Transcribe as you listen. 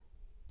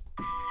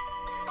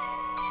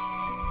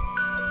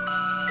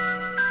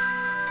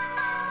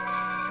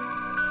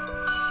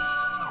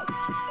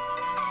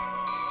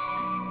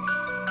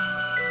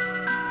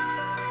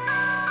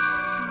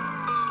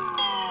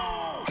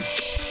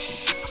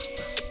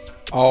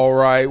All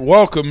right,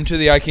 welcome to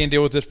the I Can't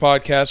Deal With This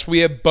podcast. We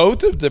have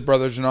both of the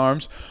brothers in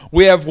arms.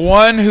 We have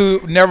one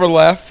who never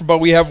left, but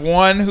we have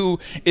one who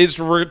is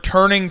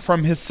returning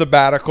from his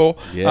sabbatical.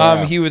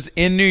 Yeah. He was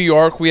in New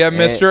York. We have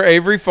Mr.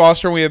 Avery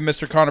Foster, and we have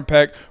Mr. Connor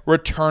Peck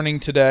returning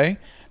today.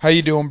 How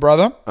you doing,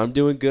 brother? I'm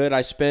doing good.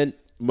 I spent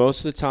most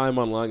of the time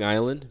on Long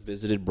Island,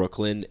 visited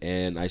Brooklyn,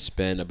 and I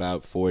spent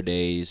about 4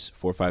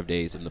 or 5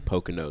 days in the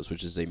Poconos,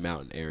 which is a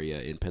mountain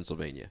area in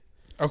Pennsylvania.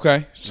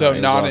 Okay, so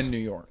It not was in New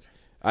York.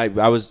 I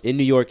was in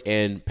New York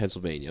and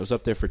Pennsylvania. I was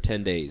up there for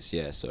 10 days,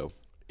 yeah, so.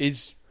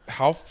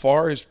 How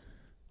far is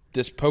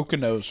this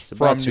Poconos It's from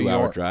about New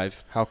 2-hour York?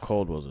 drive. How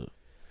cold was it?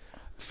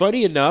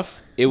 Funny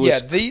enough, it was. Yeah,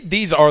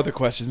 these are the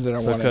questions that I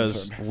want to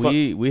Because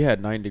answer. we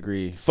had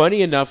 9-degree.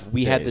 Funny enough,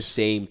 we had the days.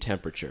 same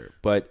temperature,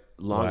 but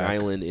Long Whack.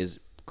 Island is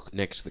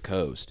next to the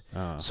coast.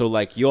 Oh. So,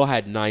 like, y'all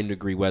had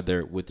 9-degree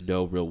weather with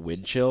no real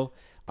wind chill.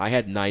 I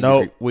had 9 No,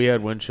 degree. we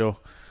had wind chill.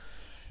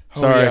 Oh,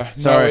 Sorry, yeah.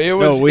 sorry.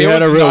 No, it was. we it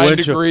had was a real 9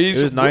 wind chill. degrees.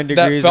 It was 9 That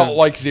degrees felt and-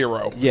 like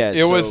 0. Yeah,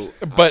 it was. so-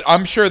 But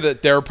I'm sure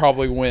that their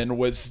probably wind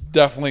was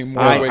definitely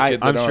more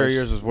wicked than I'm sure ours.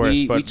 yours was worse,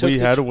 We but took we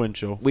the had tr- a wind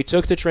chill. We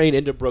took the train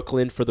into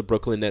Brooklyn for the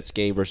Brooklyn Nets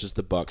game versus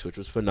the Bucks, which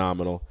was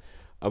phenomenal.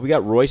 We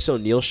got Royce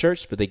O'Neal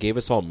shirts, but they gave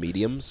us all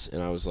mediums,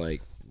 and I was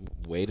like,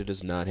 Wade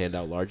does not hand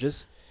out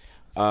larges.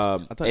 I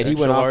thought and he extra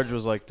went off. large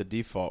was like the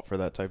default for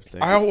that type of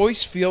thing. I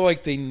always feel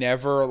like they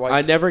never like.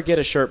 I never get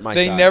a shirt my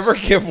they size. never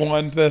give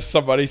one to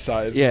somebody's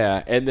size.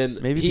 Yeah, and then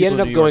Maybe he people ended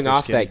in up New going York are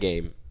off that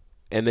skinny. game.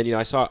 And then,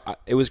 I saw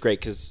it was great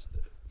because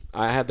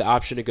I had the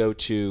option to go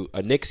to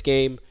a Knicks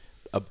game,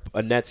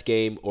 a Nets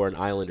game, or an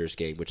Islanders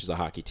game, which is a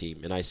hockey team.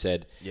 And I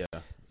said, yeah.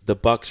 the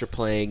Bucks are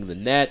playing the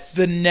Nets.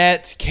 The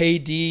Nets,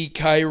 KD,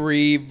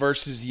 Kyrie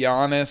versus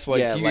Giannis.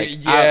 Like,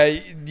 Yeah,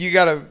 you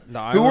gotta. The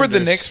Who were the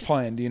Islanders- Knicks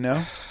playing? Do you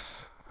know?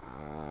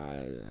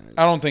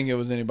 I don't think it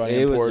was anybody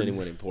it wasn't important.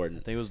 anyone I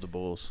important. think it was the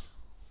Bulls.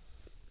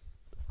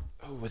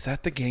 Oh, was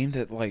that the game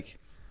that like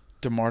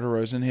DeMar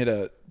DeRozan hit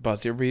a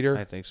buzzer beater?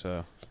 I think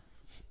so.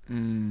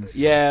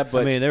 Yeah,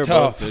 but I mean, they were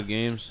tough. both good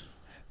games.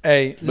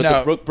 Hey, but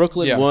no, the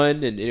Brooklyn yeah.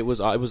 won, and it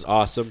was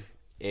awesome.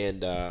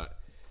 And At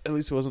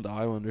least it wasn't the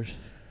Islanders.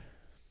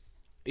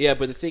 yeah,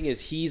 but the thing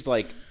is, he's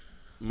like,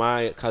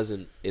 my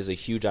cousin is a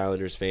huge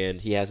Islanders fan.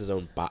 He has his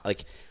own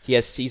he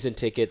has season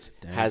tickets,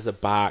 Damn. has a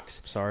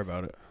box, Sorry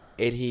about it.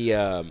 and he's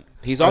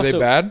Are also they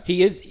bad?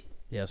 He is.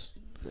 Yes.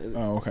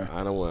 Oh, okay.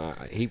 I don't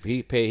want. He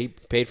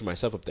paid for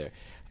myself up there,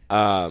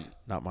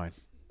 Not mine.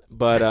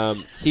 but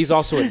he's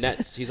also a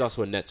Nets. He's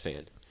also a Nets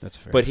fan. That's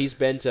fair. But he's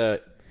 2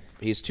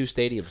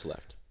 stadiums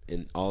left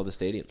in all the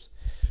stadiums.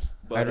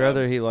 But, I'd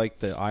rather he liked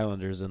the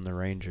Islanders than the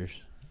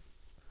Rangers.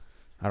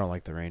 I don't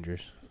like the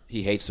Rangers.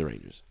 he hates the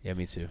Rangers. Yeah,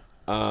 me too.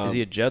 Um, Is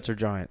he a Jets or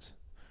Giants?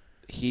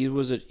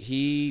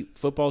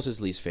 Football's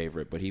his least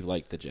favorite, but he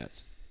liked the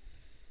Jets.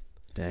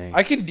 Dang.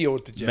 I can deal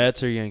with the Jets.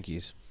 Mets or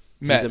Yankees?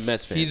 Mets. He's a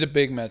Mets fan. He's a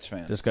big Mets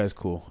fan. This guy's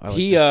cool. I like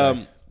He, this guy.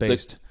 the-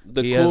 Based.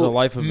 the he has a cool-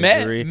 life of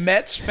misery.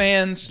 Mets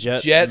fans,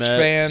 Jets, Jets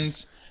Mets,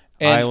 fans,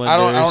 and I don't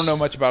Islanders. know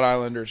much about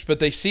Islanders, but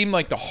they seem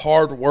like the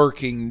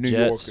hardworking New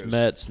Jets, Yorkers.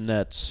 Mets,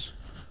 Nets.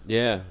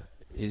 Yeah,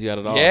 he's got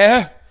it all.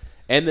 Yeah.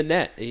 and the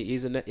Net.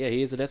 He's a Net. Yeah,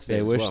 he is a Nets fan.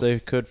 They as wish well. they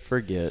could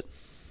forget.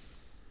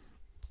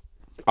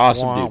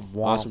 Awesome Wah, dude.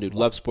 wah, Awesome dude. wah.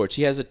 Love sports.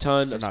 He has a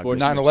ton of not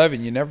sports.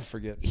 9/11, you never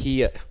forget.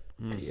 He, yeah,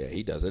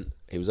 he doesn't.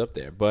 He was up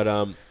there, but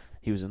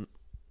He was in.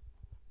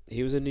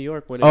 he was in New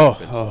York when it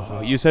happened.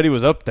 Oh, you said he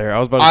was up there. I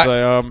was about to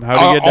say,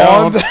 how'd he get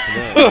on down?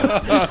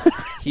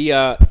 the- He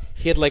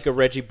had like a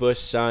Reggie Bush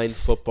signed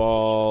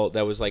football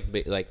that was like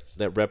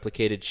that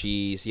replicated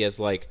cheese. He has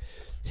like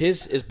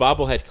his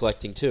bobblehead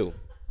collecting too.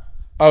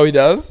 Oh, he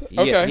does?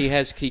 Yeah,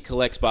 Okay. he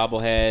collects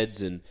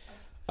bobbleheads, and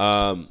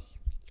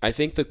I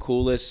think the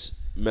coolest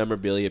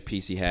memorabilia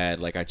piece he had,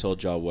 like I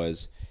told y'all,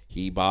 was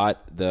he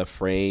bought the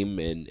frame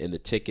and the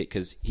ticket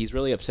because he's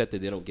really upset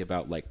that they don't give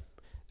out like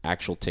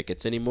actual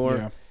tickets anymore.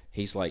 Yeah.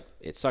 He's like,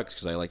 it sucks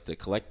because I like to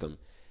collect them,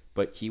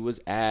 but he was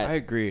I at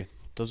agree.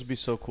 Those would be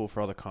so cool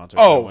for all the concerts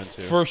I Oh, went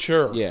to. for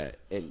sure. yeah,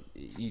 and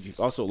you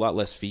also a lot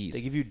less fees.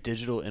 They give you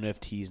digital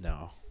NFTs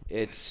now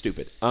It's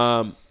stupid.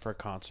 for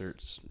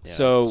concerts. Yeah,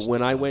 So it's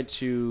when I dumb. went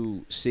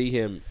to see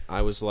him,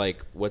 I was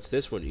like, "What's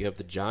this one? You have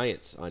the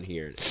Giants on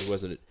here." He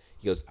wasn't.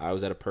 He goes, "I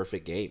was at a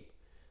perfect game,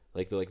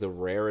 like the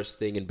rarest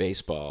thing in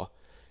baseball."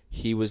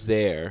 He was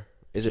there.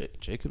 Is it?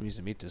 Jacob needs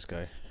to meet this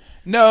guy.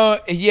 No,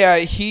 yeah,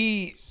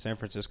 San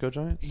Francisco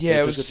Giants?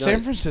 it was Francisco San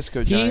Giants. Francisco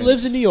He Giants.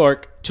 lives in New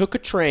York. Took a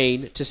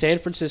train to San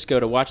Francisco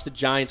to watch the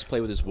Giants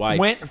play with his wife.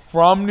 Went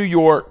from New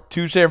York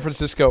to San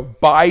Francisco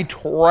by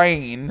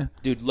train.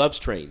 Dude loves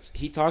trains.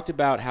 He talked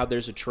about how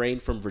there's a train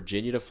from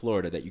Virginia to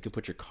Florida that you can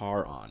put your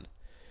car on.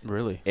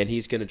 Really? And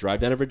he's going to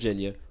drive down to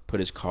Virginia, put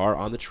his car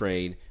on the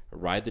train,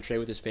 ride the train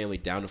with his family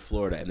down to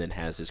Florida, and then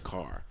has his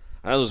car.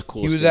 That was the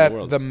coolest He was thing in at the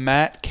world. the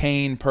Matt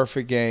Cain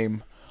Perfect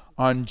Game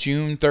on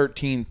June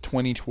 13th,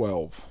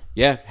 2012.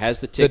 Yeah,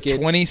 has the The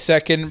ticket.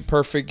 22nd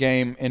perfect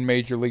game in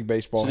Major League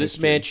Baseball So this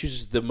history. man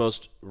chooses the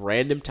most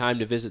random time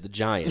to visit the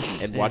Giants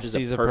and watches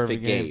Sees a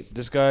perfect game.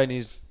 This guy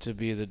needs to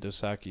be the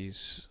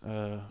Dosaki's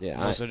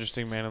most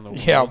interesting man in the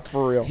world. Yeah,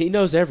 for real. He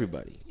knows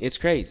everybody. It's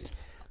crazy.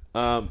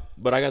 But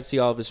I got to see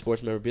all of his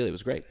sports memorabilia. It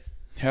was great.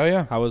 Hell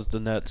yeah. How was the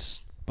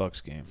Nets-Bucks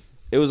game?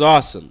 It was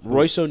awesome.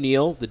 Royce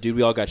O'Neal, the dude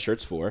we all got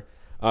shirts for,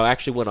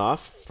 actually went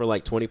off for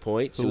like 20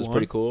 points. Who it was won?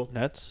 pretty cool.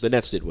 Nets? The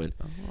Nets did win.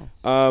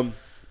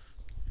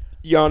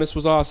 Giannis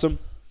was awesome.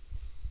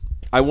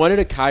 I wanted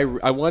a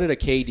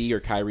KD or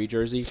Kyrie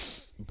jersey,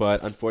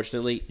 but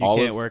unfortunately, You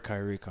can't wear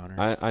Kyrie,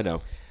 Connor. I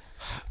know.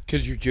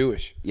 Because you're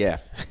Jewish. Yeah.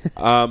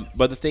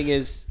 But the thing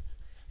is,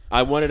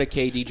 I wanted a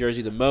KD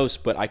jersey the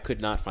most, but I could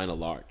not find a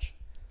large.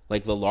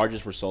 Like, the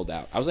larges were sold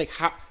out. I was like,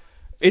 how?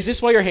 Is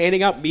this why you're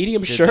handing out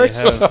medium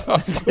shirts?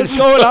 What's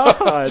going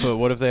on? But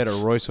what if they had a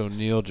Royce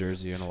O'Neal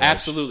jersey and a large?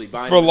 Absolutely. For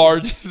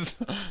larges.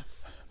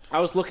 I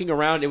was looking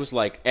around. It was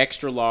like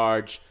extra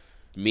large,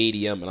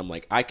 medium. And I'm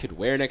like, I could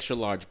wear an extra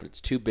large, but it's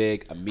too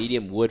big. A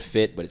medium would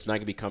fit, but it's not going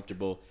to be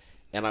comfortable.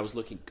 And I was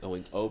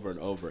going over and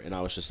over. And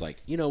I was just like,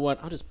 you know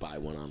what? I'll just buy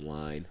one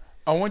online.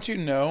 I want you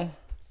to know,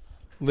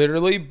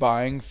 literally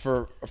buying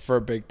for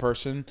a big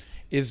person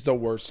is the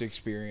worst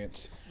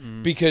experience.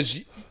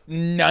 Because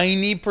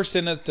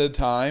 90% of the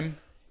time,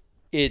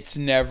 it's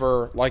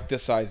never like the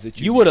size that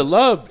You would have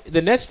loved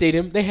the Nets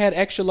Stadium. They had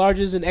extra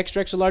larges and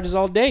extra larges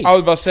all day. I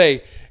was about to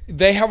say,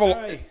 they have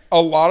a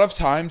lot of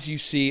times you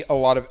see a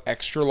lot of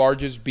extra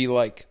larges be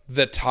like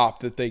the top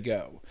that they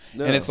go.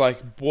 No. And it's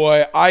like,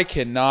 boy, I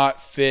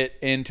cannot fit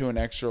into an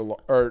extra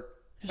or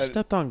You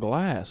stepped on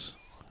glass.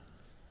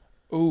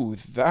 ooh,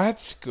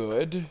 that's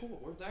good.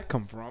 Where'd that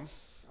come from?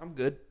 I'm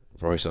good.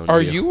 Royce O'Neal.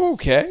 Are you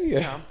okay?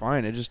 Yeah, I'm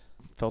fine. It just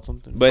felt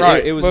something. But All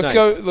right, it was let's nice.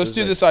 go. It Let's was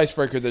do nice. this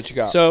icebreaker that you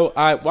got. So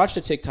I watched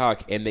a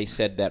TikTok and they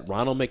said that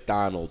Ronald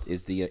McDonald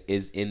is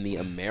in the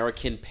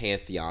American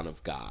pantheon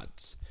of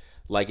gods.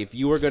 Like if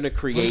you were going to what does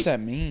create that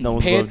mean? no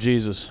one's Pan- above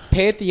Jesus.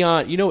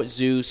 pantheon, you know what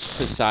Zeus,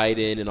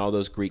 Poseidon, and all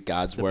those Greek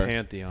gods The were?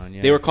 Pantheon,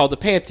 yeah. They were called the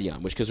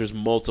pantheon, which because there's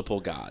multiple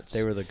gods.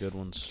 They were the good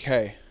ones.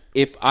 Okay.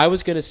 If I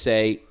was going to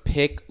say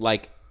pick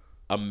like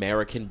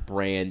American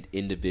brand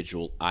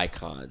individual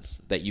icons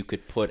that you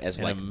could put as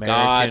An like American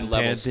god level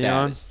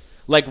pantheon? status.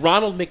 Like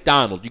Ronald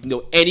McDonald, you can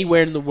go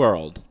anywhere in the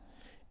world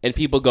and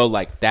people go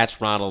like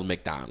that's Ronald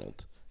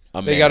McDonald.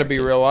 They got to be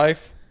American. real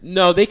life.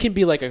 No, they can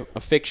be like a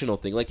fictional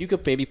thing. Like you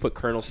could maybe put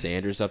Colonel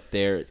Sanders up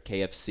there at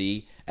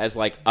KFC as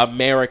like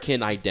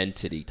American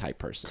identity type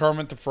person.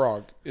 Kermit the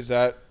Frog. Is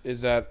that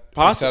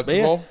Possibly.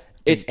 acceptable?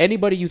 Yeah. It's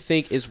anybody you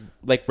think is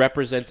like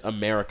represents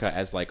America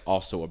as like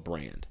also a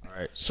brand. All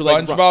right. So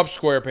like SpongeBob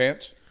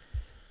SquarePants.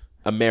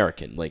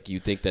 American, like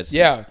you think that's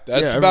Yeah,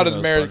 that's Yeah, about as everyone knows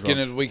American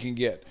SpongeBob. as we can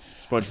get.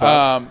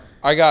 SpongeBob.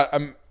 I got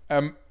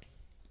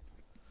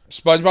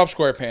SpongeBob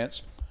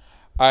SquarePants.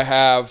 I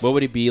have What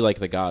would he be like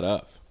the god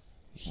of?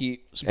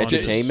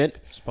 Entertainment?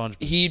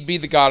 SpongeBob. He'd be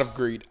the god of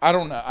greed. I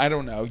don't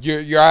know.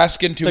 You're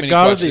asking too The many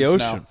god of the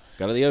questions ocean. now.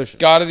 God of the ocean.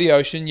 God of the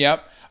ocean.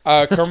 Yep.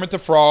 Kermit the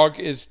Frog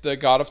is the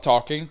god of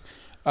talking.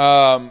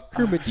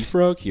 Kermit the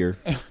Frog here.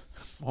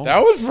 That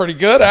was pretty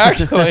good,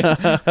 actually.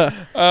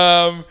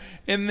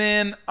 And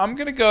then I'm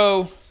gonna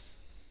go.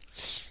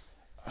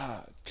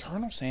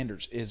 Colonel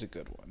Sanders is a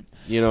good one.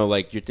 You know,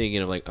 like you're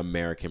thinking of like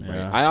American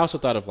brand. Yeah. I also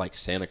thought of like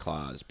Santa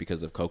Claus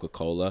because of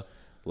Coca-Cola,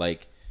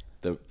 like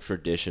the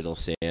traditional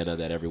Santa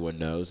that everyone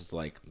knows. It's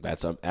like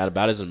that's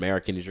about as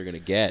American as you're gonna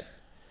get.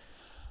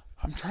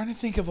 I'm trying to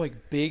think of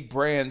like big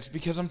brands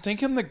because I'm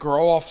thinking the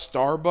girl off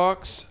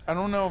Starbucks. I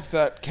don't know if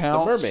that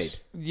counts. mermaid.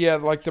 Yeah,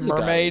 like the You got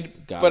it.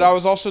 mermaid. Got But it. I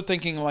was also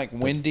thinking like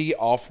Wendy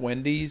off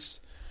Wendy's.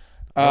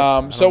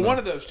 So one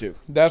of those two.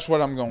 That's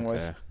what I'm going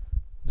with. Okay.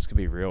 This could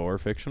be real or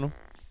fictional.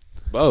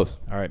 Both.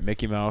 All right,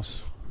 Mickey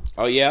Mouse,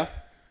 Oh yeah.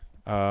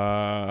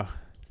 Elvis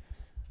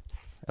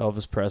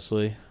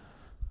Presley.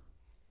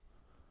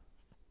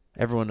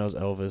 Everyone knows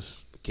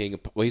Elvis. King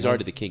of well, he's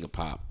already the king of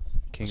pop.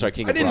 King Sorry, of-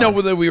 king I of didn't rock. know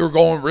whether we were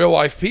going real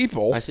life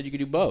people. I said you could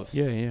do both.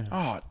 Yeah, yeah.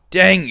 Oh,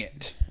 dang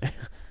it.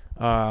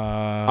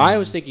 I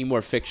was thinking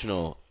more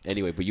fictional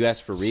anyway, but you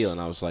asked for real, and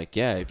I was like,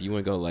 yeah, if you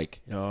want to go like,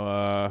 you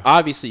know,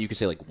 obviously you could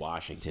say like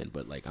Washington,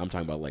 but like I'm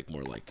talking about like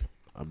more like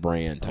a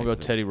brand. I'll Type go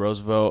thing. Teddy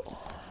Roosevelt.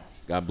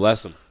 God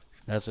bless him.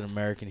 That's an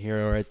American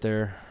hero right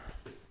there.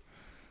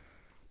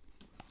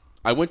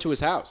 I went to his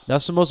house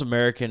That's the most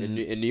American,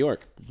 in New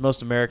York.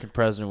 most American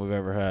president we've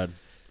ever had,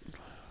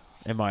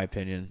 in my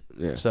opinion.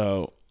 Yeah.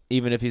 So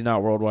even if he's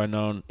not worldwide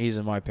known, he's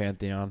in my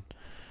pantheon.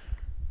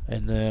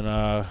 And then,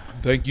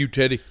 Thank you,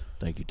 Teddy.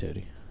 thank you,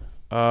 Teddy.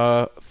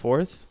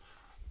 Fourth,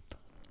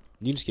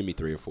 You can just give me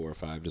 3 or 4 or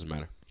 5. Doesn't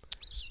matter.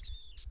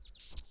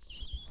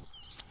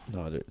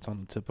 no, it's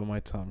on the tip of my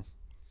tongue.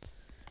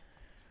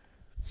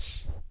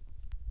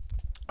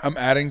 I'm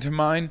adding to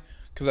mine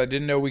because I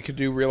didn't know we could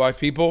do real life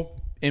people.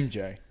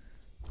 MJ.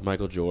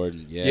 Michael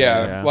Jordan. Yeah.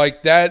 Yeah,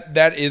 like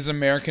that is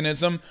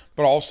Americanism,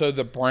 but also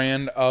the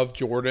brand of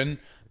Jordan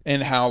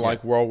and how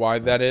like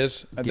worldwide that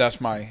is. That's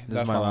my This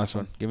is my last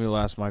one. Give me the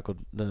last Michael,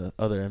 the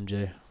other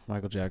MJ,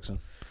 Michael Jackson.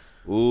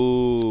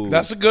 Ooh,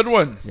 That's a good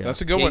one. Yeah.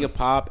 That's a good King one. of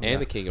Pop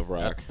and the King of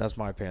Rock. That's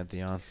my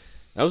pantheon.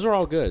 Those are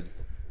all good.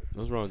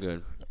 Those were all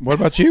good. What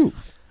about you?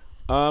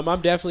 I'm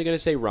definitely gonna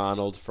say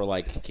Ronald for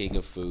like King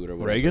of Food or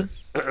whatever.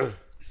 Reagan?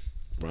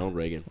 Ronald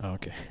Reagan. Oh,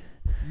 okay.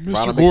 Mr.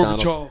 Ronald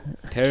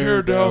Gorbachev,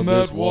 tear down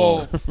that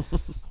wall.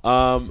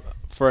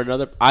 For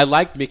another, I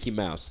like Mickey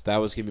Mouse. That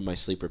was gonna be my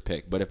sleeper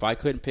pick. But if I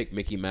couldn't pick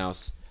Mickey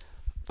Mouse,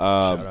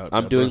 out, I'm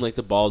Deborah. doing like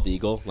the bald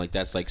eagle. Like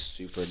that's like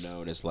super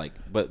known as like,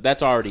 but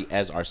that's already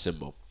as our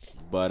symbol.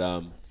 But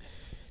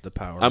The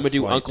power. I'm gonna of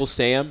do flight. Uncle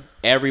Sam.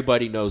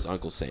 Everybody knows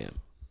Uncle Sam.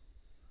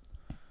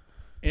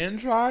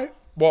 Inside?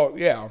 Well,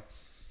 yeah.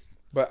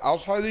 But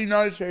outside the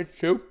United States,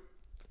 too?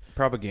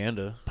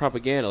 Propaganda.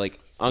 Propaganda, like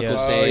Uncle Yeah,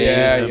 Sam. they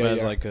yeah, use him yeah, as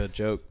yeah. like a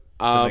joke.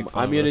 to I'm make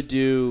fun of gonna us.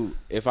 do.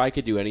 If I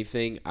could do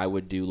anything, I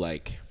would do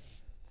like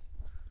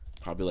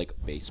probably like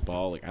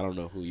baseball. Like I don't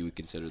know who you would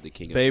consider the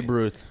king of Babe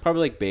Ruth.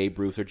 Probably like Babe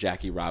Ruth or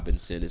Jackie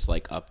Robinson is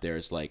like up there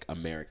as like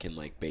American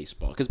like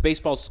baseball because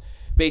baseball's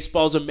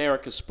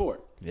America's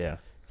sport. Yeah.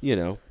 You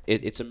know,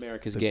 it's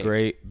America's The game.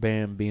 great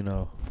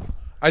Bambino.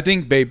 I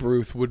think Babe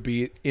Ruth would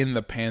be in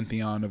the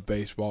pantheon of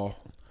baseball.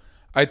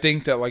 I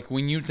think that, like,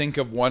 when you think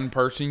of one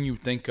person, you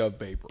think of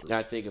Babe Ruth.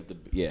 I think of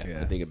Yeah.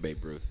 I think of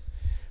Babe Ruth.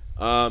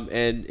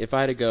 And if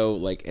I had to go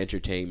like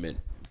entertainment,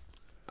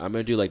 I'm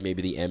gonna do like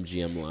maybe the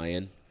MGM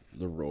Lion,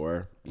 the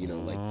Roar. You know,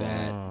 like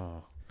that.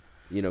 Oh.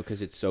 You know,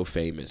 because it's so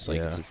famous. Like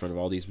it's Yeah. in front of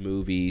all these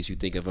movies. You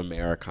think of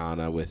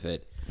Americana with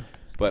it.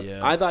 But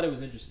Yeah. I thought it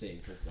was interesting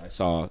because I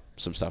saw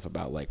some stuff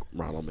about like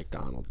Ronald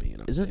McDonald being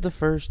on. Is it the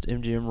first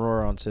MGM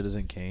Roar on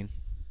Citizen Kane?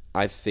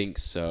 I think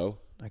so.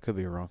 I could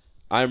be wrong.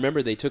 I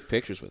remember they took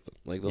pictures with him,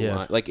 like the Yeah.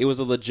 lion, like it was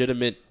a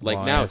legitimate. Like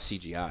now Lion. it's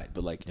CGI,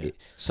 but like Yeah.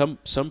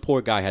 some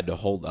poor guy had to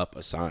hold up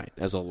a sign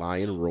as a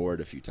lion roared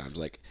a few times.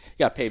 Like you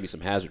got to pay me some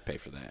hazard pay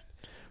for that.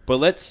 But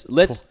let's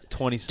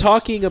 26.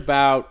 talking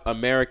about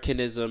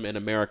Americanism and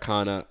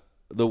Americana.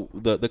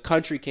 The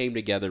country came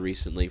together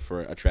recently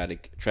for a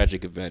tragic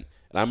event,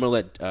 and I'm gonna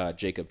let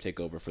Jacob take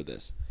over for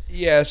this.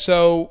 Yeah,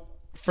 so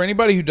for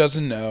anybody who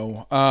doesn't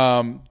know,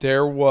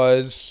 there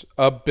was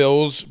a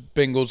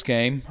Bills-Bengals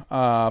game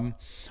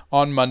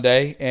on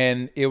Monday,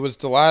 and it was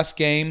the last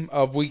game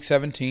of Week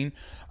 17.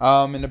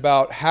 And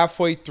about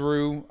halfway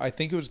through, I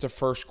think it was the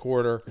first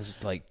quarter.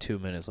 There's like 2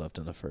 minutes left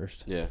in the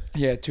first. Yeah,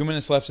 Yeah, 2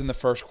 minutes left in the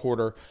first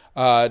quarter.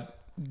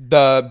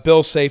 The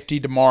Bill safety,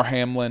 DeMar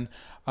Hamlin,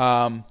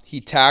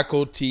 he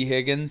tackled T.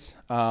 Higgins.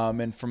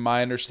 And from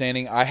my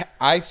understanding,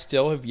 I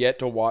still have yet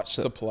to watch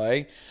the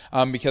play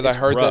because I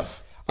heard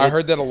rough.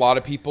 that a lot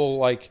of people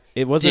like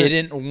It wasn't-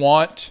 didn't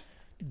want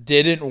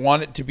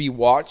it to be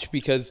watched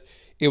because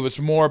it was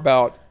more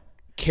about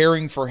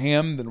caring for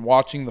him than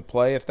watching the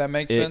play. If that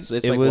makes sense.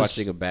 it's It like was-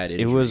 watching a bad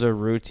injury. It was a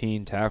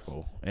routine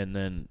tackle, and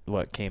then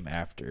what came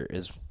after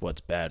is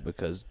what's bad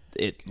because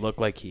it looked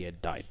like he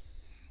had died.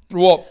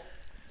 Well,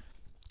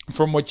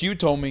 from what you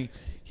told me,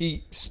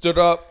 he stood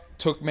up,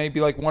 took maybe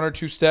like one or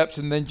two steps,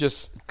 and then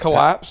just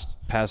collapsed.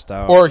 Passed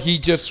out. Or he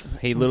just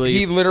He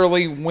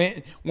literally-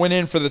 went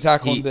in for the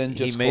tackle he, and then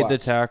just he made the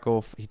collapsed.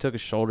 tackle. He took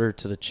his shoulder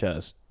to the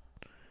chest,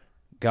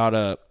 got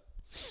up,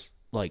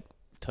 like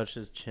touched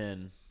his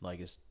chin, like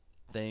his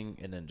thing,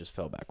 and then just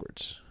fell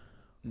backwards.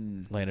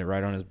 Landed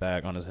right on his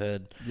back, on his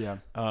head. Yeah.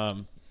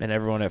 And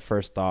everyone at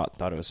first thought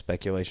it was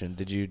speculation.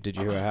 Did you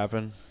hear what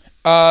happened?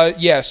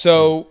 Yeah.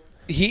 So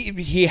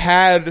he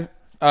had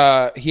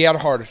a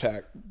heart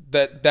attack.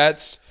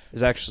 It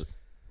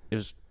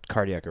Was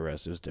cardiac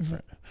arrest. It was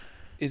different.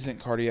 isn't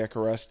cardiac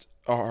arrest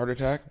a heart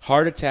attack.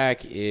 Heart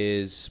attack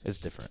is It's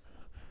different.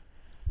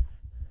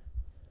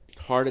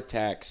 heart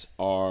attacks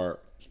are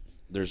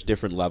there's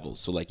different levels.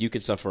 So like you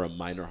can suffer a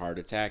minor heart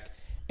attack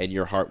and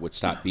your heart would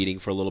stop beating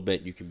for a little bit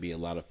and you can be in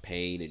a lot of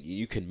pain and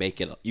you can make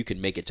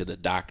it to the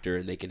doctor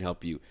and they can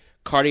help you.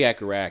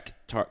 Cardiac arrest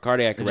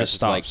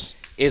stops.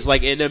 is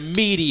like an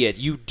immediate.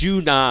 You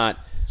do not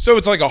So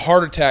it's like a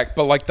heart attack,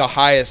 but like the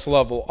highest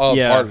level of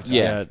heart attack.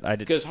 Yeah, I did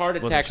because heart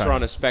wasn't attacks are trying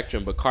on to- a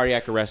spectrum, but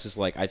cardiac arrest is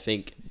like I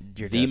think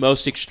You're the dead.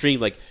 most extreme.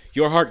 Like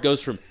your heart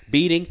goes from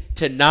beating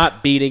to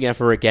not beating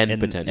ever again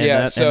potentially.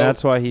 Yeah, and so-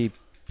 that's why he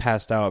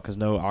passed out because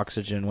no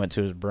oxygen went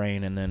to his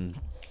brain, and then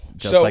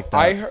just So like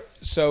that.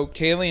 so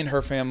Kaylee and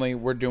her family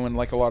were doing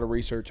like a lot of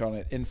research on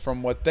it, and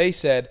from what they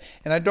said,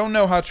 and I don't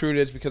know how true it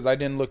is because I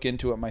didn't look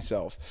into it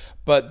myself,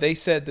 but they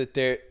said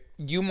that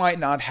you might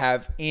not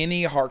have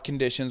any heart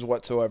conditions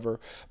whatsoever,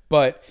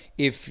 but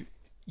if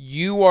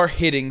you are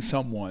hitting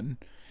someone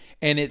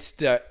and it's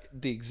the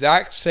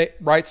exact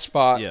right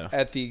spot Yeah.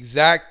 at the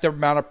exact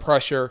amount of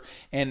pressure,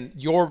 and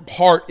your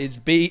heart is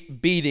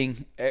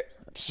beating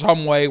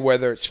some way,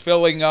 whether it's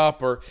filling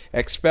up or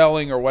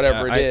expelling or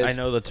whatever it is. I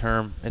know the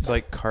term. It's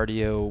like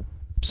cardio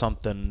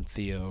something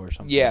Theo or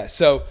something. Yeah.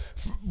 So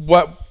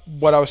what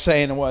I was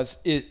saying was,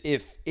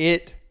 if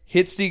it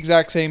hits the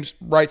exact same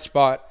right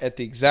spot at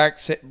the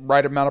exact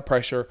right amount of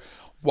pressure,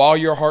 while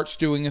your heart's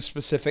doing a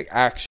specific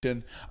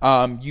action,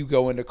 you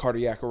go into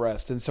cardiac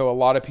arrest. And so a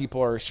lot of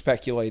people are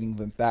speculating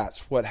that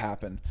that's what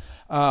happened.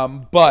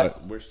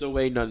 But we're still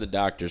waiting on the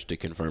doctors to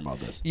confirm all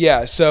this.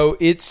 yeah, so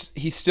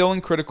he's still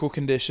in critical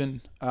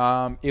condition.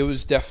 It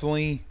was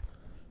definitely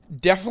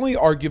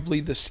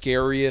arguably the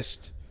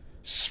scariest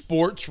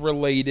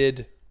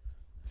sports-related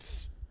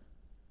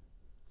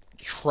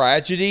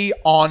tragedy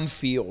on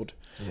field.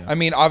 Yeah. I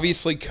mean,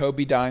 obviously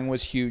Kobe dying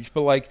was huge,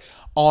 but like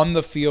on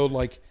the field,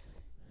 like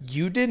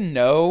you didn't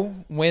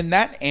know when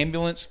that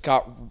ambulance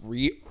got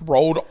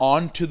rolled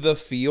onto the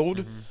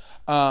field.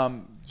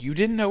 You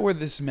didn't know where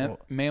this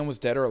man was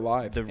dead or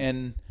alive.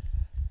 And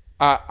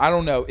I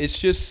don't know. It's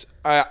just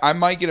I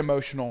might get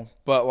emotional,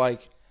 but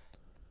like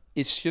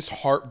it's just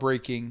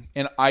heartbreaking,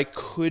 and I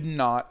could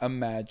not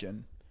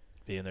imagine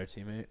being their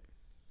teammate.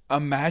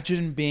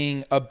 Imagine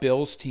being a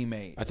Bills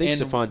teammate. I think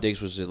Stephon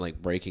Diggs was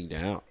like breaking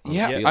down.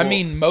 Yeah, I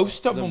mean,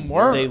 most of them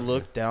were. They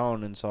looked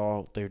down and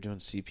saw they were doing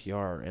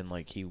CPR, and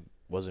like he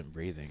wasn't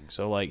breathing.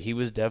 So like he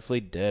was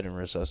definitely dead and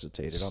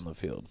resuscitated on the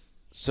field.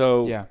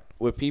 So yeah.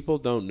 What people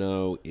don't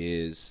know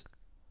is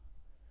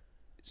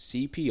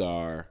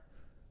CPR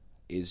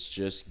is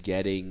just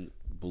getting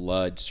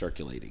blood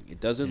circulating. It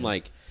doesn't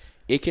like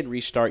it can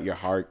restart your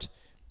heart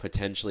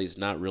potentially. It's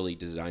not really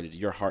designed to.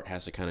 Your heart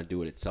has to kind of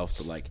do it itself,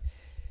 but like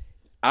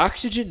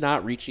oxygen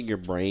not reaching your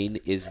brain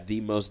is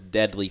the most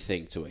deadly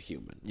thing to a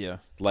human. Yeah.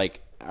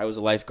 Like I was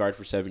a lifeguard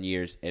for 7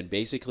 years, and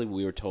basically what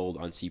we were told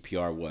on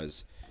CPR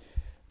was,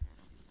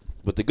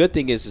 but the good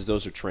thing is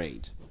those are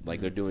trained.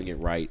 Like they're doing it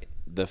right.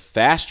 The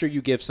faster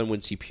you give someone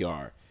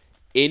CPR,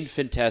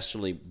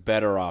 infinitesimally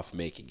better off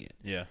making it.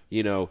 Yeah.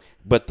 You know,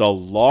 but the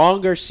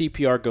longer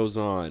CPR goes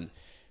on,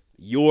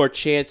 your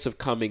chance of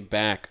coming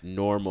back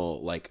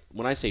normal, like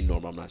when I say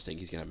normal, I'm not saying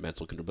he's going to have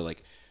mental control, but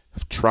like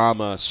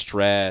trauma,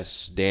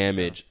 stress,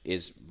 damage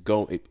it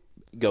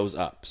goes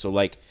up. So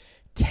like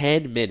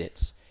 10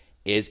 minutes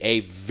is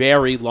a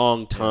very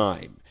long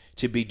time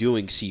to be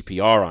doing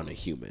CPR on a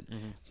human.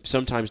 Mm-hmm.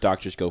 Sometimes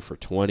doctors go for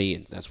 20,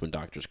 and that's when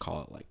doctors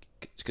call it like,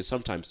 because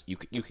sometimes you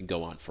can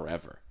go on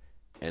forever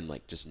and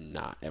like just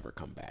not ever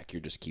come back.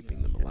 You're just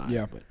keeping them alive.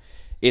 Yeah. But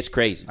it's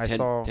crazy. I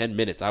saw 10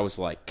 minutes. I was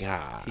like,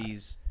 God.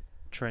 He's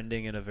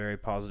trending in a very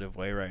positive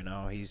way right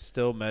now. He's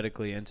still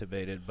medically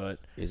intubated, but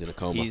He's in a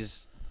coma.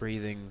 He's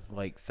breathing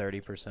like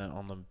 30%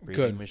 on the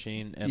breathing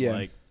machine, and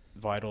like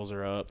vitals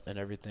are up and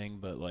everything,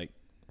 but like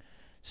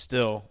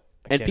still.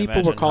 And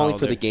people were calling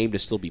for the game to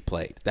still be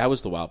played. That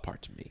was the wild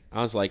part to me.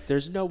 I was like,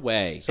 there's no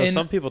way. So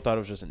some people thought it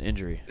was just an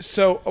injury.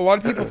 So a lot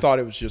of people thought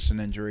it was just an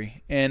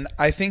injury. And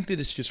I think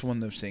that it's just one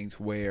of those things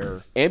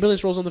where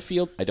ambulance rolls on the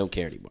field, I don't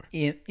care anymore.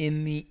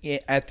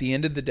 At the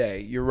end of the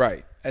day, you're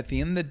right. At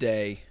the end of the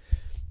day,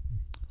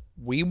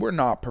 we were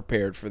not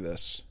prepared for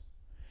this.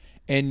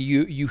 And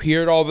you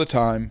hear it all the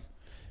time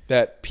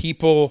that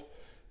people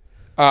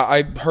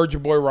I heard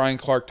your boy Ryan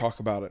Clark talk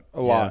about it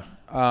a lot.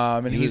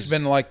 And he's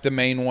been like the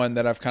main one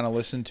that I've kind of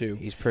listened to.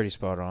 He's pretty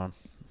spot on.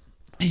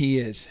 He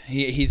is.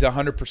 He's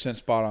 100%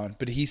 spot on.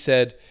 But he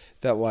said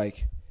that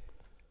like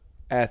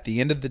at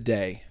the end of the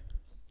day,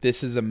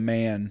 this is a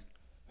man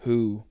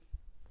who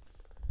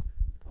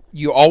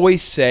you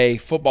always say,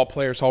 football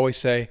players always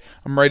say,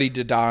 I'm ready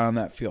to die on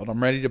that field.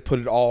 I'm ready to put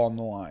it all on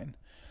the line.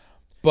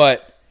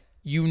 But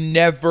you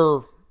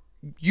never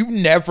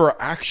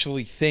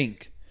actually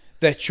think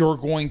that you're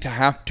going to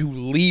have to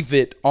leave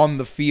it on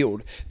the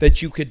field,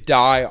 that you could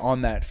die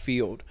on that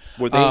field.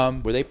 Were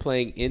they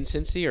playing in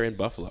Cincy or in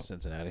Buffalo?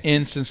 Cincinnati.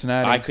 In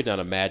Cincinnati. I could not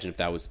imagine if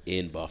that was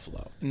in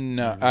Buffalo.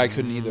 No, I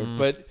couldn't either.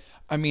 But,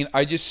 I mean,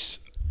 I just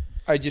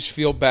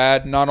feel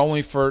bad, not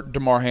only for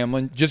Damar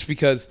Hamlin, just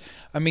because,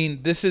 I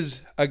mean, this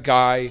is a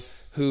guy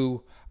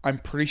who I'm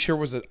pretty sure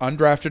was an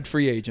undrafted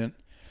free agent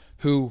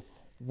who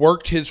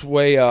worked his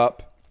way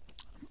up.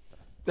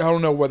 I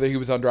don't know whether he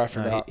was undrafted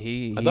or not.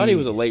 I thought he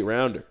was a late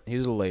rounder. He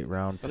was a late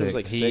round pick. He was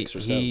like 6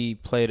 or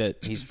 7.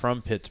 He's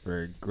from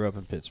Pittsburgh, grew up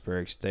in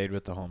Pittsburgh, stayed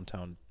with the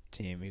hometown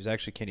team. He was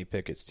actually Kenny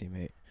Pickett's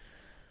teammate.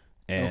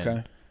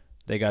 And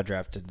they got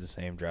drafted in the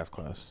same draft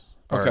class.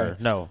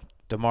 No,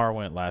 DeMar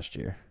went last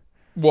year.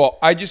 Well,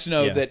 I just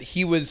know that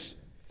he was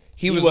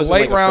a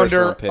late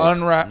rounder,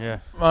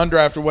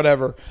 undrafted,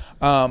 whatever.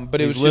 But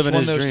it was just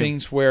one of those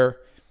things where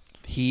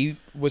he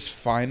was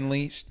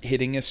finally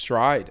hitting his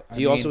stride.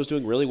 He also was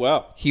doing really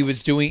well. He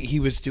was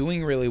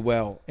doing really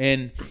well,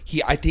 and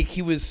I think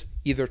he was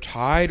either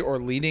tied or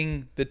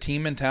leading the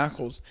team in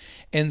tackles.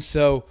 And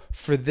so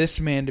for this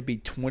man to be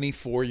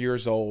 24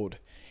 years old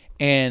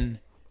and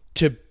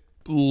to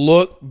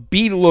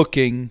be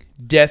looking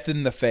death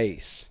in the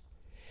face,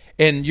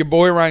 and your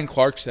boy Ryan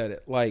Clark said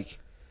it, like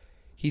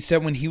he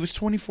said when he was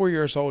 24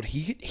 years old,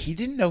 he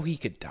didn't know he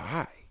could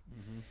die.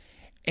 Mm-hmm.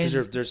 And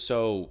they're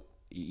so.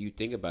 You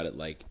think about it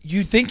like...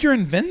 You think you're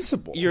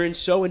invincible. You're in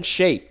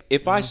shape.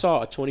 If I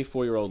saw a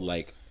 24-year-old,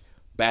 like,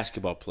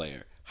 basketball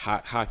player,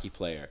 hockey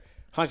player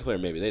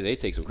maybe, they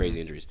take some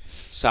crazy injuries.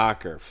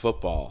 Soccer,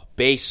 football,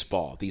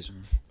 baseball, these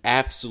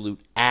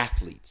absolute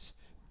athletes.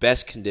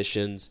 Best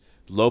conditions,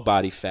 low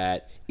body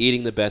fat,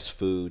 eating the best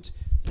foods,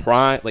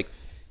 prime... Like,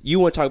 You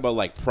want to talk about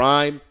like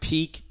prime,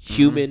 peak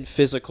human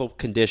physical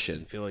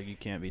condition. I feel like you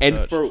can't be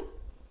And touched.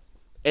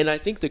 and I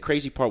think the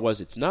crazy part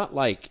was it's not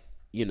like,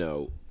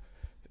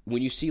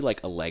 when you see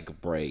like a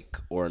leg break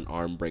or an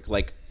arm break,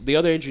 like the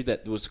other injury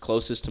that was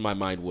closest to my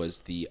mind was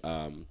the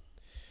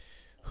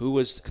who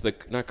was the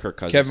not Kirk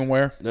Cousins. Kevin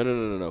Ware?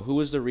 No. Who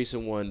was the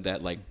recent one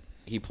that like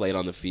he played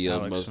on the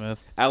field? Alex Smith.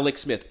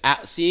 Alex Smith.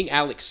 Seeing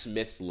Alex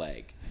Smith's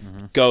leg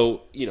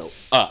go,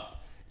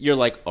 up, you're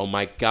like, oh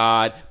my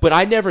God. But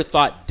I never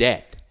thought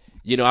dead.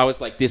 I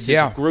was like, this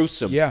is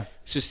gruesome. Yeah.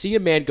 To see a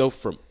man go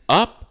from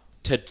up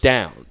to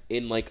down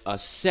in like a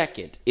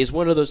second is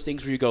one of those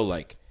things where you go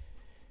like,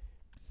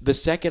 the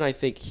second I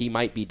think he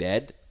might be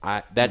dead,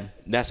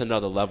 that's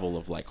another level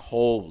of like,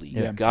 holy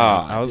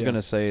God. I was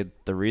gonna say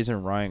the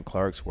reason Ryan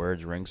Clark's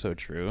words ring so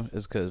true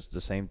is because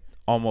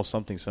almost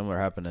something similar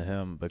happened to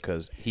him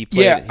because he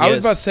played. Yeah, I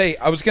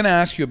was going to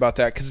ask you about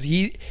that because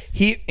he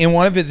in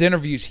one of his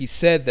interviews he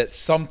said that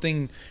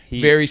something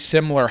very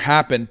similar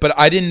happened, but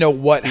I didn't know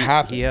what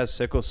happened. He has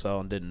sickle cell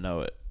and didn't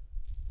know it,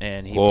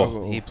 and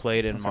he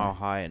played in Mile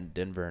High in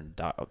Denver and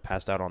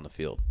passed out on the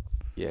field.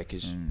 Yeah,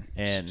 because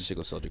and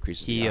sickle cell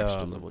decreases the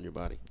oxygen level in your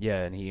body.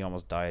 Yeah, and he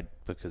almost died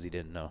because he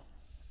didn't know.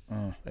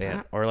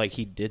 Or like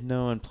he did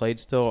know and played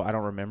still. I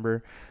don't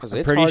remember.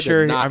 I'm pretty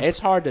sure it's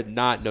hard to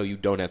not know you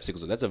don't have sickle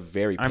cell. That's a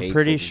very painful I'm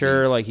pretty disease.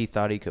 sure like he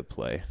thought he could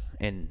play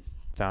and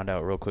found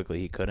out real quickly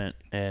he couldn't.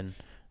 And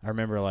I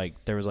remember like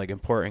there was like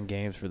important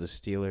games for the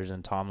Steelers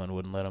and Tomlin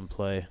wouldn't let him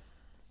play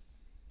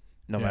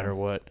no matter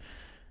what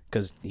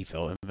because he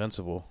felt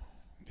invincible.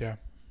 Yeah.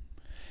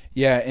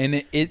 Yeah,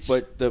 and it's...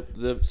 But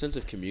the sense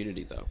of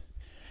community, though.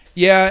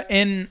 Yeah,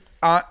 and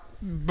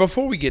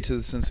before we get to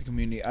the sense of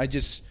community, I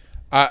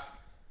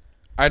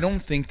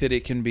don't think that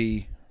it can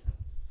be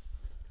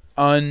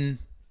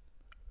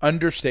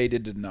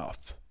understated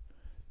enough.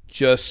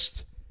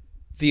 Just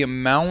the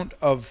amount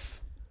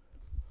of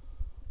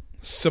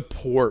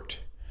support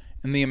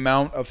and the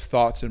amount of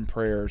thoughts and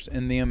prayers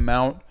and the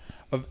amount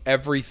of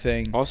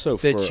everything also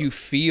that you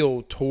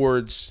feel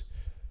towards...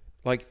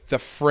 like the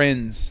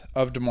friends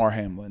of Damar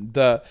Hamlin.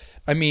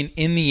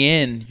 In the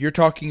end, you're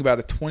talking about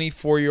a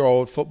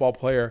 24-year-old football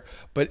player,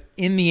 but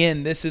in the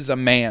end, this is a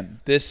man.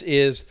 This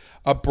is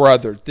a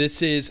brother.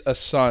 This is a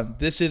son.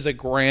 This is a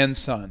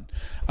grandson.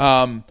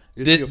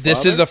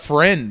 This is a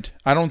friend.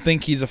 I don't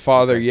think he's a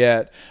father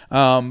yet.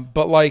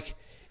 But like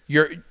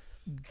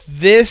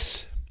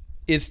this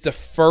is the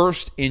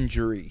first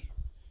injury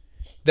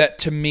that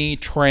to me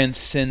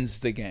transcends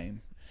the game.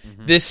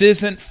 This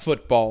isn't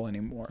football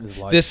anymore.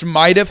 This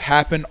might have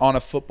happened on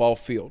a football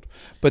field,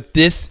 but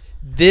this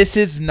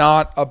is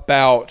not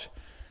about,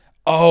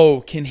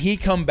 can he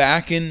come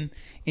back in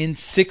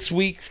 6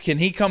 weeks? Can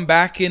he come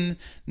back in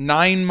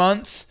 9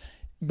 months?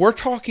 We're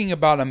talking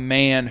about a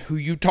man who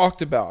you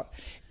talked about.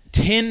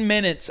 10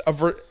 minutes of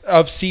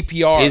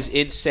CPR is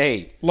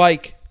insane.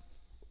 Like,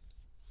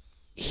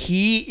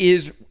 he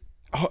is...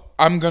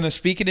 I'm going to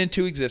speak it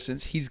into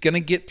existence. He's going to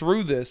get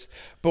through this,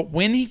 but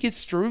when he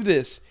gets through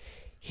this,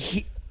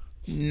 he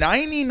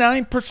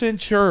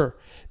 99% sure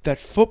that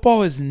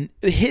football is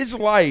his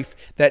life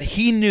that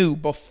he knew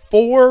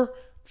before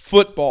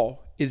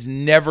football is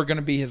never going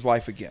to be his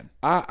life again.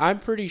 I'm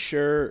pretty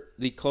sure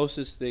the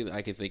closest thing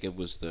I can think of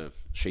was the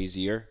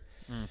Shazier,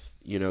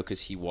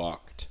 because he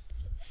walked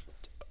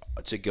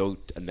to go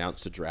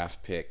announce the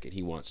draft pick and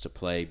he wants to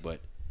play,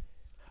 but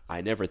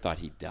I never thought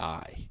he'd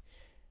die.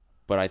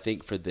 But I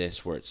think for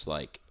this, where it's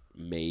like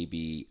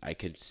maybe I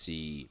could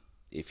see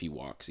if he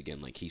walks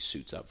again, like he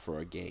suits up for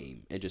a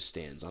game and just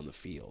stands on the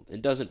field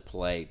and doesn't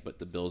play, but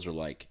the Bills are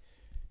like,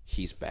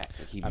 he's back.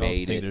 Like he I made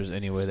don't think it. there's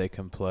any way they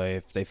can play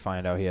if they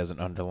find out he has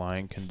an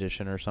underlying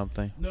condition or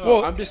something. No,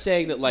 well, I'm just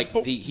saying that like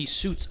he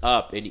suits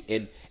up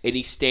and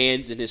he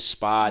stands in his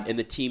spot and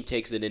the team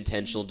takes an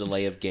intentional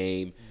delay of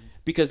game.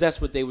 Because that's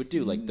what they would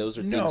do. Like those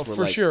are things where,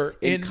 for like, sure.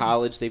 In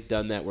college they've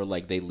done that where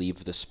like they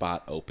leave the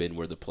spot open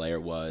where the player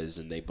was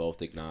and they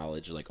both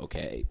acknowledge like,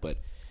 okay, but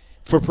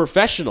for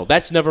professional,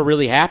 that's never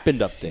really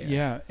happened up there.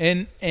 Yeah,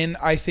 and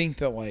I think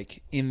that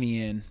like in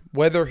the end,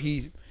 whether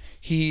he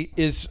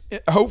is,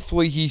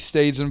 hopefully he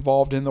stays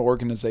involved in the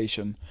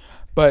organization,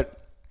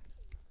 but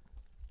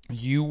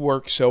you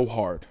work so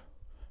hard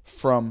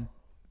from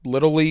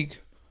little league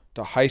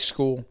to high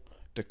school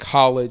to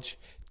college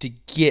to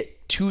get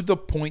to the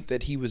point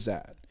that he was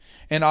at.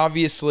 And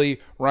obviously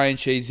Ryan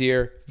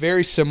Shazier,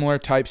 very similar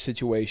type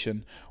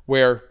situation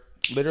where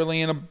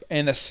literally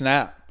in a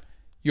snap,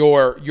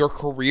 your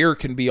career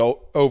can be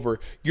over.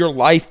 Your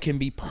life can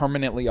be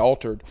permanently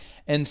altered.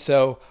 And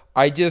so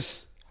I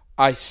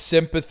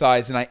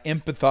sympathize and I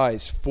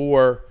empathize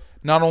for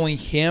not only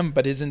him,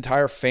 but his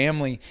entire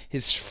family,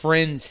 his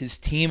friends, his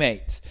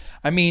teammates.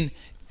 I mean,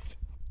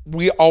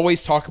 we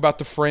always talk about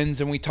the friends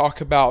and we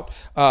talk about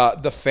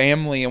the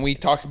family and we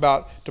talk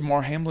about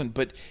Damar Hamlin,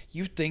 but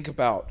you think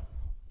about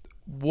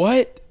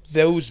what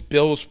those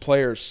Bills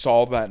players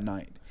saw that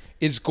night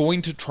is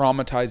going to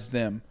traumatize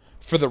them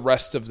for the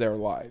rest of their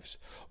lives.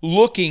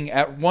 Looking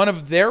at one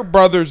of their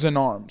brothers in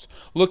arms,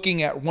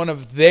 looking at one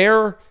of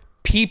their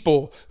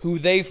people who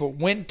they've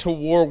went to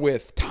war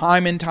with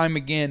time and time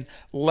again,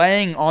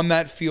 laying on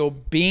that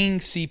field, being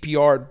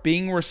CPR'd,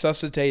 being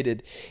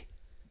resuscitated,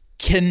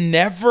 can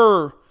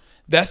never,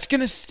 that's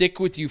going to stick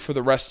with you for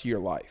the rest of your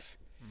life.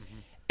 Mm-hmm.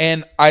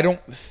 And I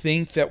don't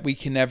think that we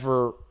can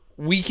never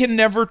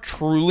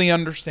truly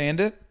understand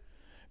it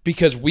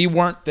because we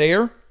weren't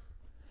there.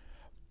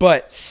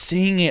 But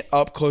seeing it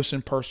up close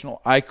and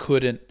personal, I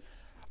couldn't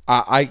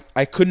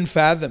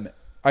fathom it.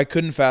 I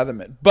couldn't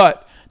fathom it.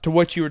 But to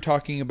what you were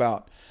talking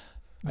about,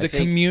 the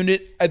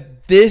community,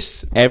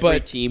 every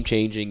team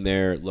changing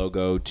their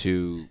logo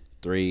to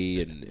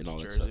 3 and all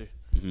that stuff.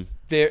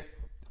 Mm-hmm.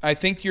 I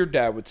think your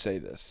dad would say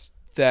this,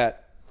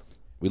 that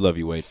we love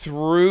you, Wade.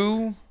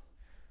 Through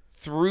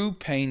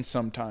pain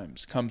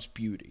sometimes comes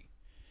beauty.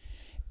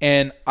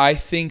 And I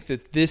think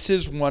that this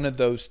is one of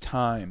those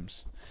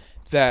times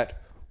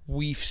that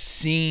we've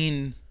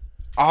seen,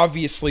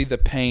 obviously, the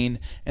pain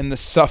and the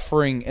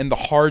suffering and the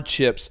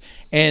hardships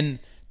and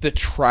the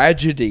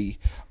tragedy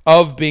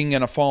of being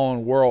in a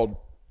fallen world.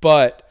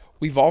 But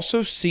we've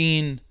also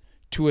seen,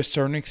 to a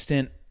certain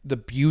extent, the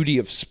beauty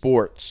of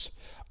sports,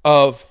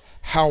 of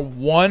how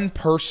one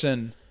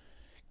person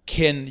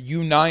can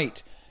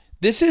unite.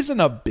 This isn't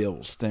a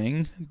Bills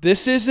thing.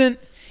 This isn't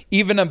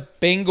even a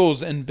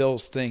Bengals and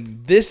Bills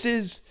thing. This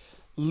is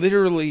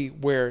literally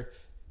where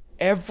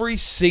every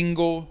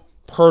single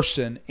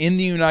person in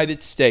the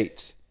United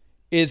States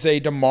is a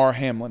Damar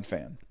Hamlin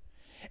fan.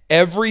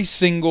 Every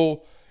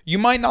single, you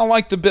might not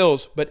like the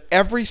Bills, but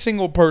every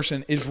single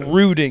person is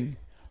rooting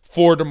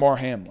for Damar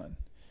Hamlin.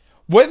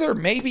 Whether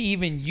maybe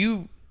even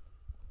you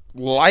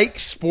like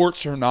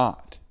sports or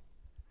not,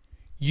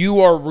 you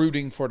are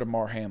rooting for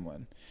Damar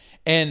Hamlin.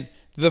 And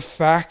the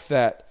fact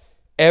that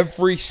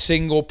every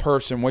single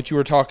person, what you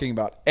were talking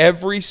about,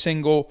 every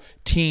single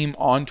team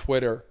on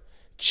Twitter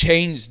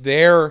changed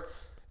their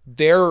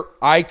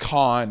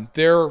icon,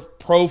 their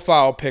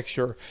profile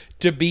picture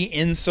to be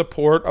in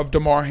support of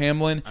Damar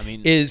Hamlin,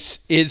 is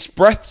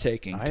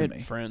breathtaking to me. I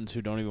had friends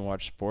who don't even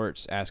watch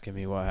sports asking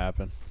me what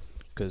happened.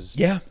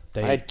 I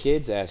had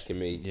kids asking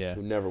me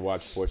who never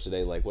watched sports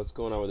today, like, what's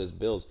going on with this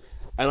Bills?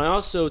 And I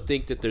also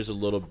think that there's a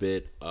little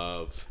bit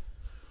of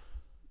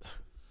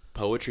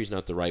poetry's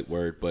not the right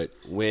word, but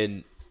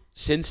when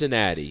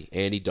Cincinnati,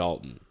 Andy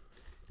Dalton,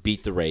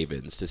 beat the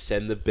Ravens to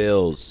send the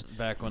Bills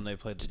back when they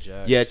played the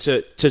Jags. Yeah,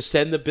 to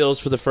send the Bills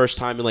for the first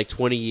time in like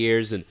 20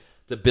 years, and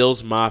the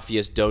Bills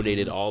Mafia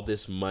donated all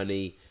this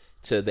money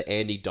to the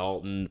Andy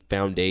Dalton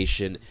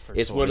Foundation.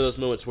 It's one of those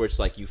moments where it's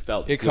like you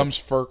felt it comes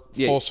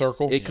full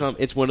circle.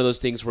 It's one of those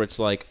things where it's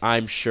like,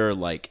 I'm sure,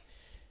 like,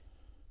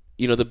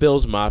 you know, the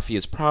Bills Mafia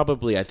is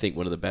probably, I think,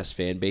 one of the best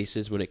fan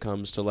bases when it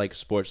comes to like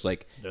sports.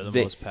 Like they're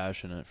the most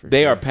passionate.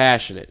 They are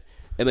passionate.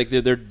 And like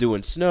they're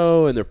doing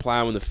snow and they're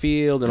plowing the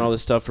field and all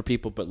this stuff for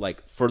people, but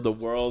like for the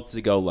world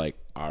to go like,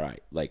 all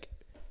right, like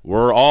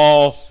we're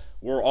all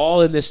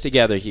in this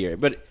together here.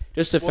 But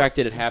just the fact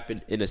that it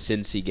happened in a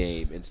Cincy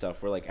game and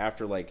stuff, where like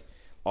after like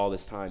all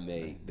this time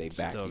they backed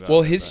each other.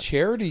 Well, his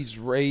charities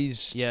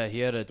raised he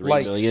had a $3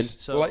 million.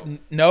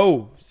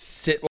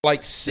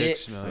 Like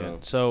 6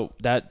 million. So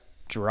that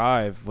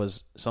drive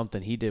was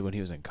something he did when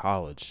he was in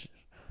college.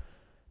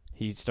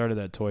 He started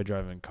that toy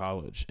drive in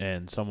college,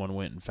 and someone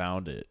went and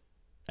found it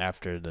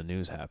after the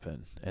news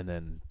happened, and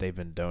then they've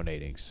been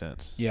donating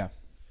since. Yeah,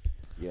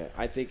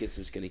 I think it's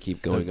just going to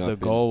keep going up. The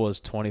goal was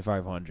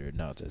 2,500.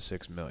 Now it's at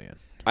 6 million.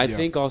 I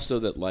think also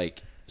that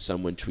like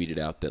someone tweeted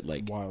out that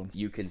like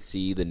you can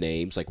see the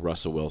names like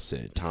Russell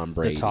Wilson, Tom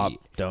Brady, the top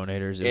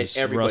donators. It was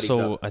everybody's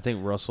Russell. up. I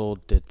think Russell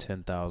did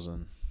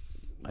 10,000.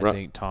 I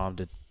think Tom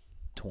did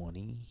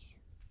 20.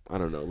 I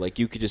don't know. Like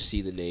you could just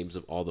see the names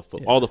of all the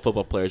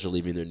football players are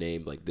leaving their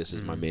name. Like, this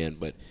is my man.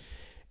 But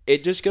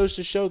it just goes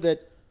to show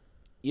that,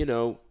 you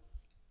know,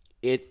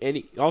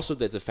 also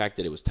that the fact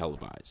that it was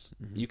televised.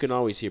 Mm-hmm. You can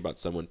always hear about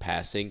someone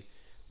passing,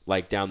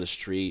 like down the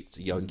street, it's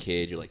a young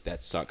kid. You're like,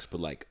 that sucks. But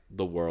like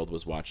the world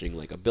was watching,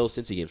 like a Bill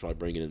Cincy game's probably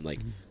bringing in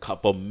like a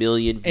couple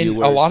million viewers.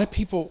 And a lot of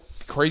people.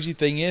 The crazy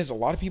thing is, a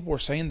lot of people are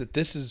saying that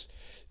this is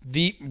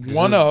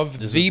one of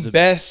the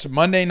best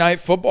Monday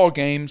Night Football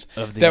games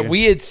that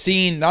we had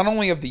seen, not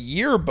only of the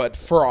year, but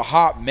for a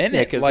hot minute.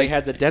 Yeah, because they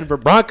had the Denver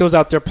Broncos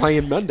out there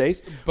playing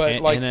Mondays. But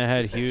and it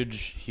had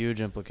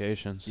huge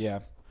implications. Yeah.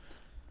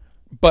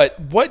 But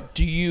what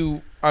do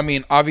you – I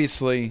mean,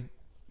 obviously,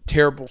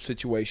 terrible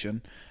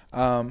situation.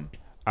 But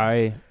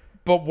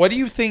what do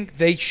you think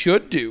they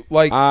should do?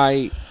 Like,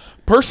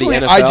 personally,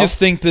 I just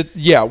think that,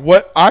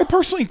 I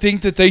personally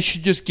think that they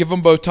should just give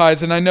them bow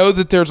ties. And I know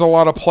that there's a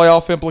lot of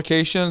playoff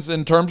implications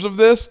in terms of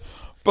this,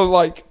 but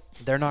like,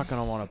 they're not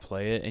going to want to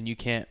play it, and you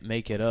can't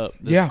make it up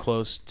this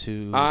close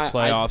to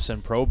playoffs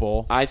and Pro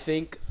Bowl. I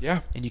think,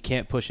 and you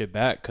can't push it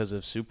back because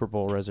of Super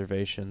Bowl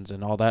reservations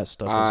and all that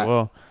stuff as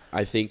well.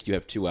 I think you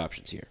have two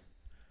options here.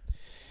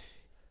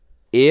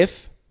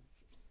 If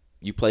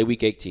you play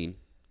Week 18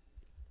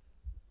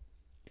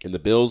 and the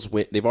Bills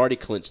win, they've already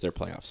clinched their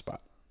playoff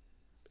spot.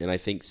 And I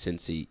think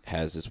Cincy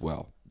has as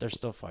well. They're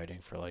still fighting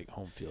for, like,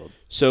 home field.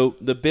 So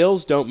the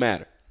Bills don't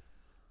matter.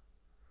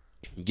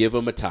 Give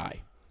them a tie.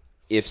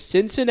 if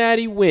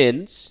Cincinnati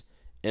wins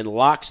and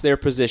locks their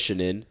position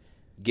in,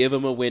 give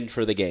them a win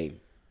for the game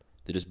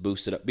to just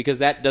boost it up, because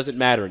that doesn't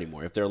matter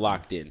anymore if they're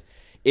locked in.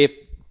 If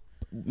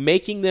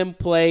making them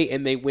play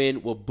and they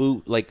win will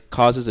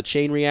causes a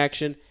chain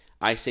reaction,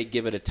 I say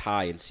give it a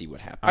tie and see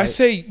what happens. I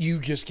say you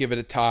just give it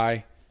a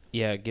tie.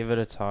 Yeah, give it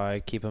a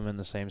tie. Keep them in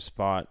the same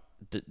spot.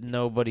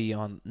 Nobody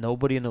in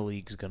the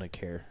league's gonna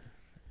care.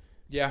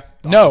 Yeah.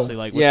 Honestly,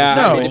 No. with Yeah,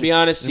 the I mean, Super to be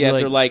honest, Bowl, yeah, it'd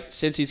be they're like,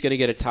 since he's going to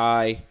get a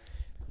tie,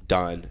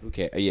 done.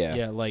 Okay, yeah.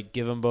 yeah, like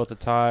give them both a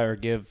tie or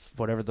give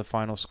whatever the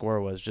final score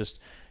was. Just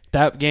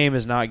that game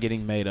is not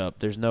getting made up.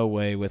 There's no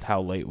way with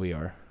how late we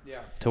are.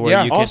 Yeah. To where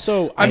Yeah. you can,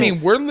 Also, I mean,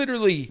 we're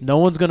literally no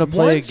one's gonna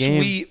play a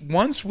game.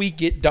 Once we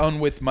get done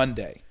with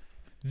Monday,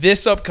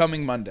 this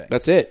upcoming Monday.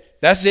 That's it.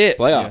 That's it.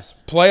 Playoffs.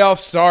 Playoffs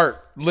start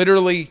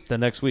literally the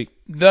next week,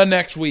 the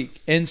next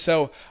week. And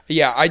so,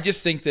 yeah, I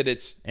just think that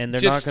it's And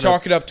they're just not gonna-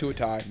 chalk it up to a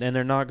tie. and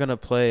they're not gonna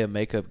play a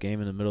makeup game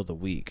in the middle of the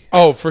week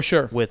Oh, for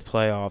sure. with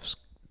playoffs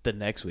the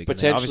next week. And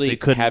they Potentially obviously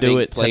couldn't having do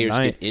it players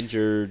tonight. get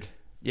injured.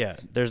 Yeah,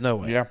 there's no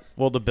way. Yeah.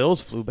 Well, the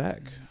Bills flew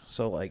back,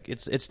 so like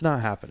it's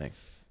not happening,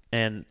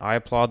 and I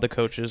applaud the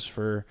coaches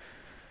for.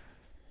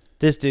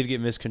 This did get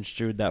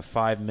misconstrued, that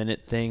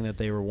 5-minute thing that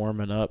they were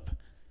warming up.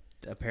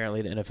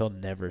 Apparently, the NFL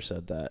never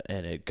said that,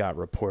 and it got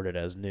reported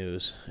as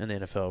news, and the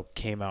NFL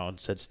came out and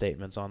said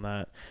statements on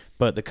that.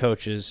 But the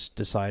coaches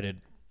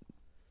decided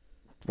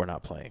we're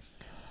not playing.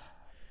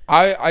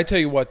 I tell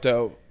you what,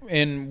 though,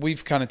 and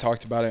we've kind of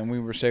talked about it, and we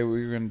were saying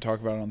we were going to talk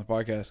about it on the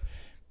podcast.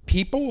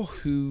 People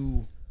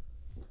who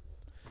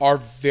are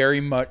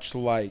very much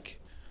like,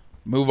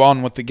 move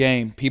on with the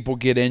game. People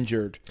get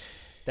injured.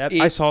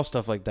 I saw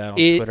stuff like that on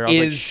Twitter. I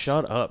was like,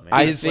 shut up, man.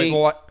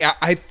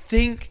 I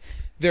think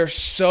they're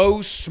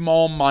so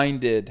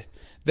small-minded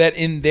that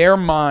in their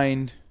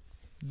mind,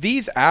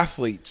 these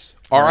athletes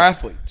are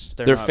athletes.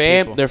 They're not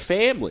people. They're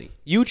family.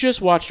 You just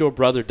watched your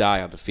brother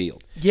die on the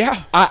field.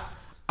 Yeah.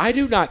 I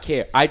do not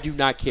care. I do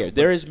not care.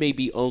 There is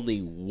maybe only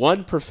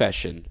one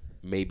profession,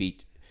 maybe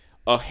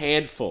a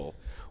handful,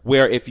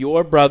 where if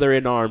your brother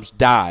in arms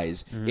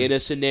dies in a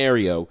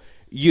scenario,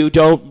 you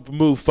don't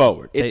move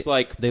forward. It's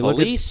like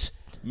police,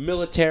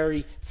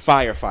 military,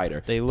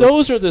 firefighter.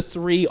 Those are the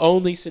three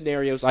only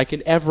scenarios I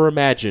can ever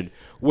imagine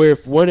where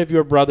if one of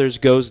your brothers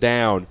goes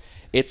down,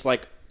 it's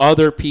like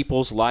other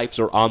people's lives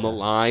are on the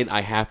line.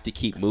 I have to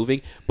keep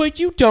moving. But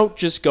you don't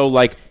just go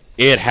like,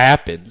 it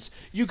happens.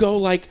 You go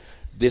like,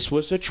 this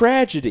was a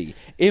tragedy.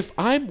 If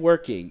I'm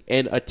working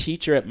and a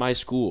teacher at my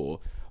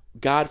school,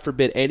 God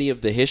forbid any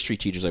of the history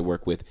teachers I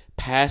work with,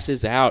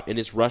 passes out and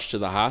is rushed to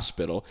the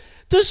hospital,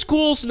 the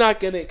school's not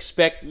going to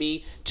expect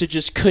me to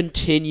just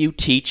continue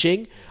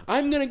teaching.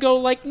 I'm going to go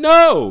like,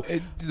 no.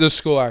 The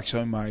school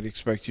actually might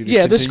expect you to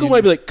Yeah, the continue. school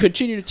might be like,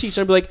 continue to teach.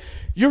 I'd be like,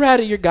 you're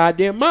out of your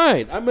goddamn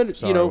mind. I'm going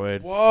to,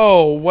 Wade.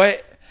 Whoa,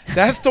 what?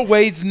 That's the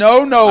Wade's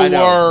no-no I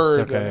know.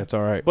 word. It's okay. It's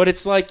all right. But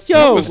it's like, I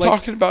yo, was like,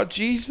 talking about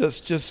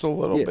Jesus just a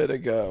little bit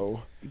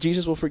ago.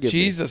 Jesus will forgive me.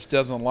 Jesus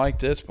doesn't like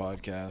this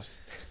podcast.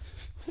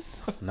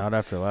 Not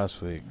after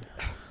last week.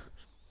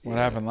 What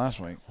happened last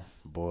week?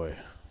 Boy,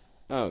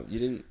 Oh, you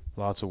didn't?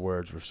 lots of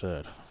words were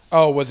said.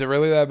 Oh, was it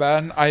really that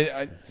bad?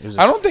 I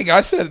don't think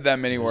I said that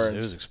many It words.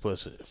 was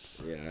explicit.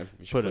 Yeah.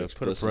 you should Put a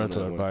explicit on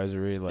parental that one.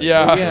 advisory. Like,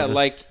 Yeah. Yeah,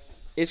 like,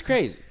 it's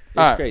crazy. It's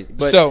All right, crazy.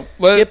 But so,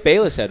 Skip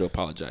Bayless had to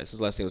apologize. That's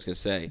the last thing I was going to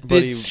say.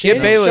 Did he- Skip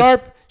Shannon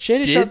Bayless?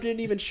 Shannon did- Sharp didn't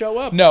even show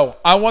up. No,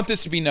 I want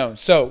this to be known.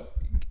 So,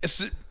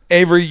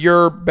 Avery,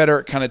 you're better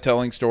at kind of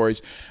telling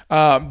stories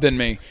than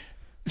me.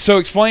 So,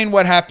 explain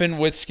what happened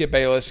with Skip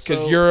Bayless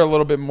because So, you're a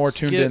little bit more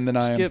tuned in than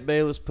I am. Skip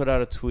Bayless put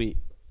out a tweet,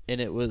 and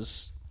it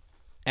was,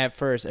 at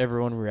first,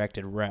 everyone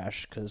reacted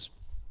rash because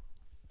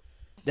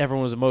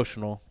everyone was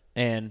emotional,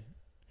 and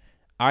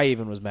I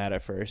even was mad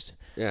at first.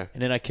 Yeah.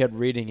 And then I kept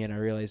reading it, and I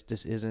realized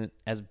this isn't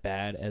as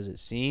bad as it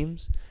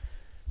seems,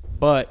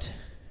 but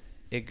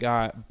it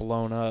got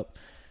blown up,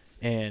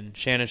 and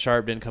Shannon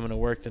Sharp didn't come into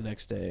work the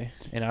next day.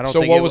 And I don't So,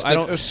 think what it was I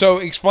don't, so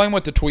explain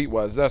what the tweet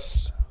was.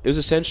 That's It was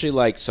essentially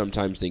like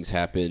sometimes things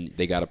happen.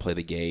 They got to play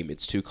the game.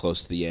 It's too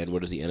close to the end.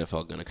 What is the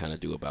NFL going to kind of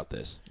do about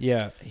this?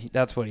 yeah,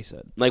 that's what he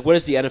said. Like, what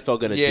is the NFL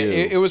going to yeah.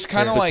 do? It was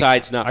kind of like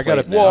besides not I got playing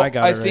it. now? well. I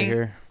got it right think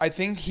here. I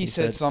think he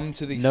said, said something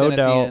to the No extent at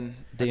the doubt end.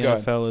 the Go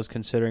ahead. NFL is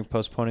considering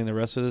postponing the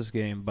rest of this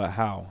game, but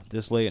how?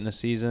 This late in the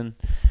season,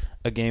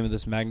 a game of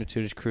this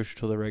magnitude is crucial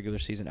to the regular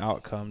season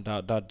outcome, ...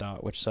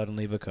 which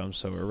suddenly becomes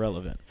so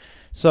irrelevant.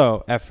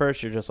 So, at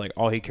first, you're just like,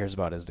 all he cares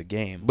about is the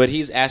game. But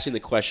he's asking the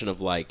question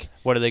of like,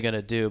 What are they going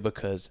to do?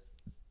 Because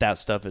that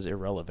stuff is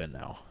irrelevant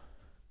now.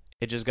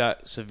 It just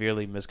got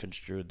severely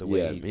misconstrued the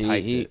way he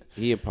typed it.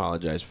 he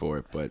apologized for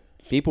it, but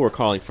people were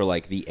calling for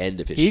like the end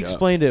of his He show.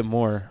 explained it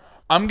more.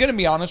 I'm going to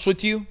be honest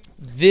with you.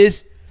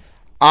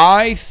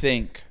 I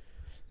think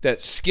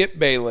that Skip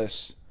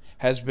Bayless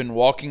has been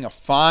walking a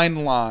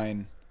fine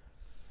line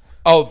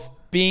of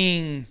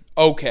being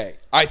okay.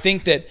 I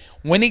think that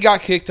when he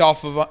got kicked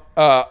off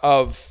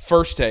of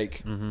First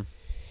Take,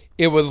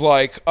 it was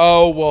like,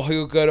 oh, well,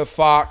 he'll go to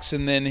Fox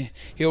and then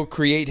he'll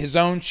create his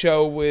own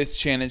show with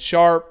Shannon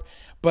Sharp.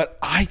 But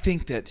I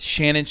think that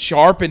Shannon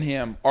Sharp and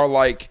him are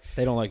like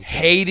They don't like each other.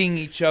 hating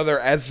each other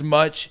as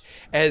much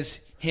as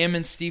him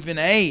and Stephen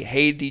A.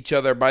 hated each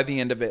other by the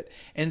end of it.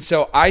 And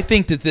so I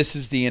think that this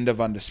is the end of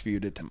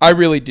Undisputed. I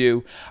really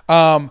do.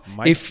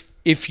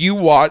 If you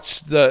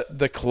watch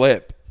the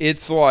clip,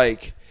 it's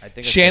like I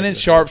think Shannon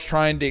Sharp's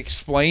trying to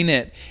explain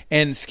it,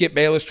 and Skip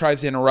Bayless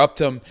tries to interrupt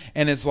him,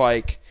 and it's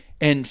like,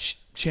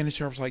 Shannon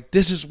Sharp's like,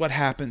 this is what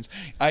happens.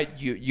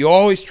 You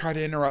always try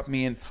to interrupt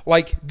me, and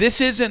like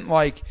this isn't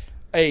like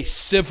a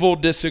civil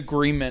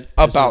disagreement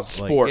about is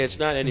like- sports. Yeah, it's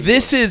not any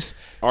This is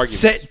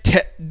arguments.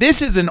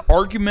 this is an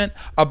argument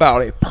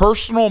about a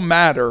personal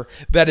matter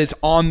that is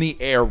on the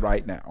air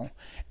right now.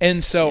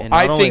 And so And not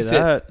I only think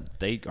that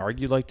they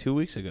argued like 2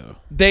 weeks ago.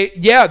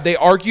 they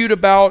argued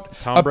about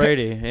Tom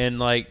Brady and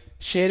like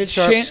Shannon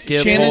Sharp.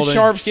 Shannon Holden.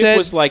 Sharp Skip said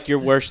was like, "You're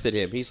worse than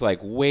him." He's like,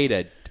 "Wait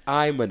a,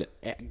 I'm an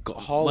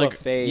Hall Like, of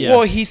Fame." yeah.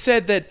 Well, he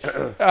said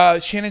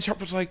that Shannon Sharp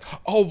was like,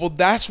 "Oh, well,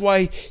 that's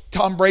why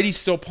Tom Brady's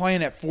still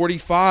playing at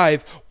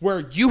 45,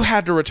 where you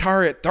had to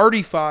retire at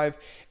 35."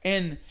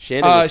 And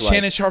Shannon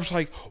Shannon Sharp's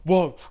like,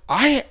 "Well,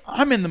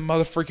 I'm in the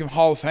motherfucking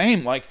Hall of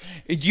Fame. Like,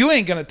 you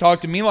ain't gonna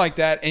talk to me like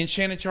that." And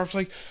Shannon Sharp's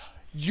like,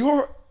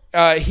 "You're."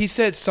 He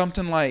said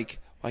something like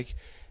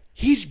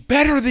he's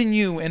better than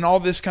you and all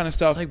this kind of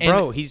stuff. Like, And-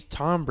 bro, he's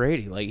Tom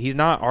Brady. Like, he's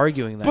not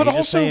arguing that. but He's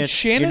just also, saying,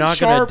 Shannon you're not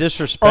going Sharp to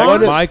disrespect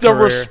earns my the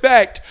career.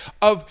 respect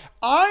of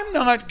I'm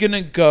not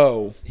gonna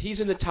go. He's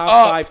in the top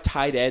 5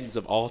 tight ends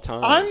of all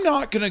time. I'm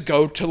not going to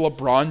go to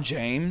LeBron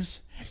James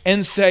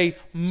and say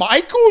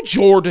Michael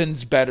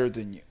Jordan's better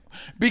than you,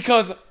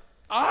 because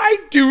I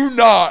do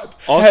not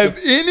Also- have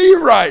any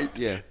right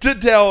Yeah. to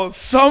tell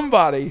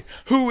somebody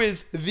who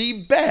is the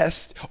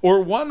best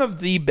or one of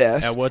the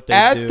best At what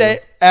they do.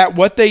 at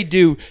what they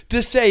do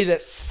to say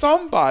that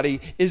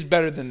somebody is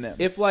better than them.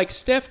 If like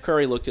Steph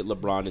Curry looked at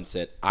LeBron and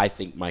said, "I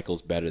think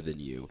Michael's better than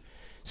you,"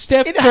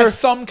 Steph It Curry, has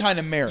some kind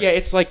of merit. yeah,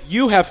 it's like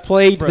you have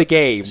played the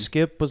game.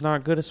 Skip was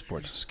not good at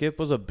sports. Skip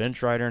was a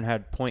bench rider and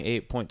had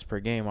 0.8 points per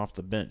game off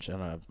the bench in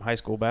a high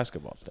school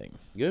basketball thing.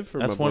 Good for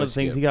That's my one boy of the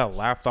things Skip. he got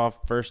laughed off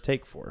first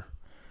take for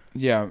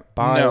Yeah.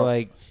 by no.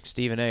 like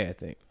Stephen A. I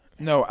think.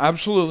 No,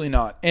 absolutely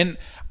not. And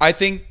I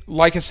think,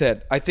 like I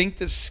said, I think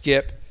that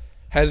Skip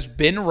has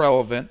been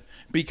relevant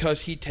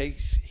because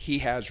he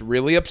has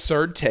really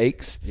absurd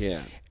takes. Yeah.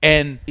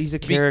 And He's a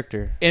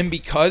character, and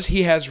because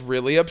he has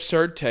really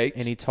absurd takes,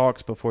 and he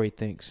talks before he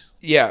thinks.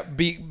 yeah,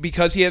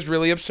 because he has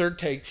really absurd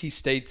takes, he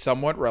stays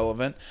somewhat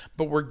relevant.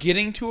 But we're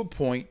getting to a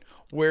point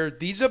where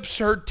these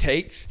absurd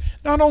takes,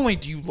 not only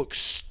do you look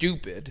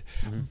stupid,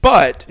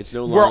 but It's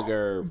no we're-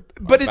 longer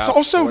But it's about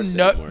also sports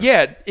no, anymore.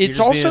 yeah, You're it's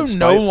just also being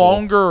no spiteful.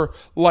 longer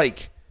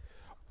like,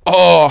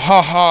 oh,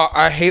 haha,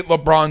 I hate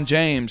LeBron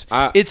James.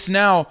 It's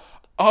now,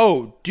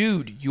 oh,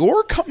 dude,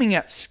 you're coming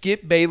at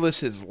Skip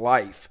Bayless's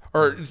life,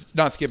 or it's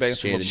not Skip Bayless,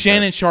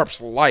 Shannon Sharp's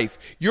life.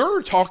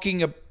 You're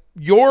talking,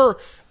 you're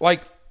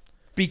like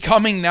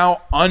becoming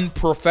now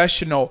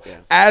unprofessional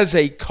as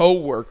a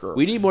coworker.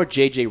 We need more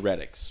JJ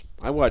Redick's.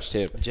 I watched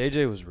him.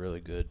 JJ was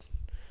really good.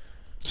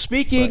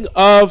 Speaking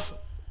of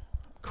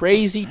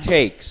crazy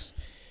takes,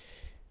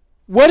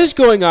 what is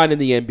going on in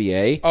the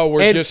NBA? Oh,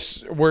 we're And-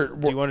 just we're.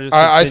 Do you wanna just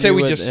I say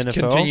we continue with just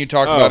NFL? continue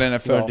talking Oh, about You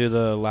want NFL. to do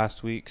the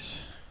last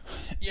week's?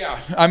 Yeah,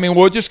 I mean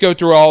we'll just go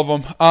through all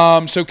of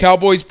them. So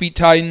Cowboys beat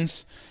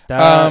Titans.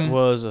 That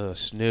was a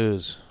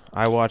snooze.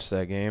 I watched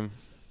that game.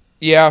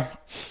 Yeah,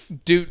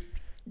 dude.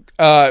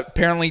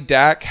 Apparently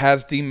Dak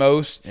has the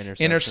most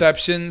Interception.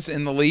 interceptions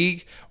in the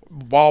league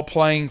while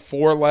playing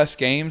 4 less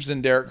games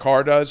than Derek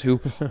Carr does,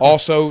 who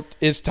also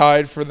is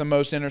tied for the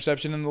most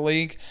interception in the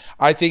league.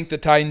 I think the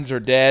Titans are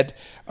dead.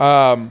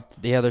 Yeah,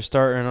 they're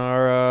starting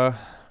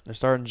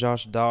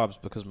Josh Dobbs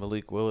because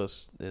Malik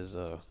Willis is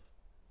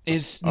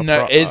Is pro-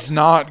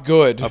 not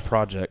good. a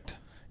project.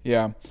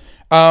 Yeah.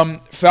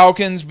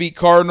 Falcons beat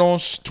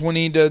Cardinals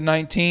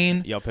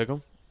 20-19. Y'all pick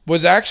them?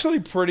 Was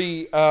actually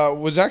pretty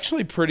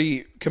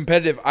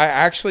competitive. I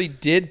actually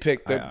did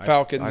pick the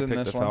Falcons I in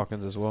picked this the one.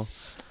 Falcons as well.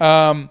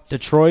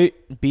 Detroit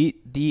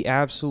beat the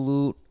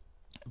absolute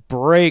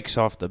brakes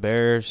off the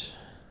Bears.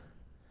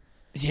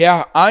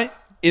 Yeah,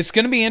 it's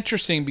going to be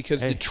interesting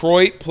because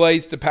Detroit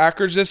plays the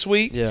Packers this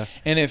week. Yeah.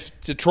 And if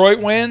Detroit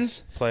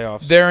wins,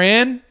 Playoffs. they're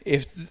in.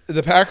 If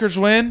the Packers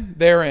win,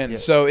 they're in. Yeah.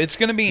 So it's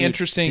going to be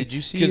interesting did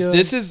you see, because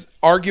this is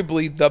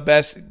arguably the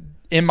best,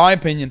 in my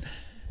opinion.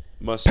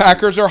 Must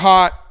Packers are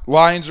hot.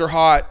 Lions are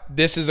hot.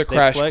 This is a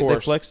crash They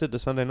course. flexed it to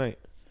Sunday night.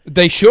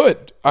 They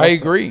should. I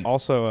agree.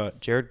 Also,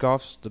 Jared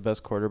Goff's the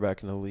best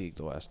quarterback in the league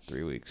the last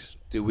 3 weeks.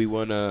 Do you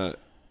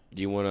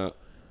wanna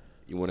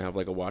have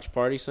like a watch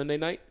party Sunday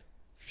night?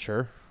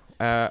 Sure.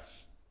 Yeah.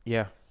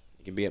 You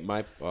can be at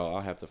my. Well,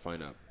 I'll have to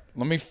find out.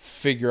 Let me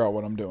figure out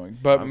what I'm doing.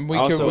 But we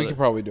could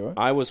probably do it.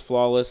 I was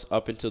flawless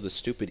up until the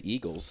stupid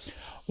Eagles.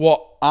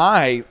 Well,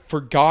 I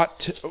forgot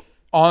to,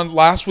 on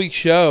last week's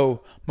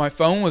show, my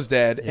phone was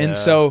dead. Yeah. And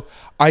so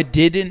I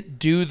didn't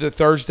do the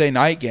Thursday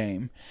night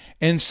game.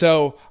 And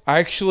so I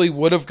actually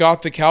would have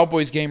got the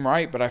Cowboys game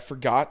right, but I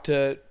forgot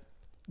to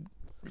do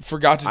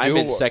it. I'm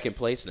in second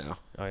place now.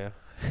 Oh, yeah.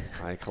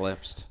 I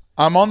collapsed.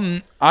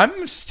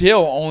 I'm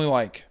still only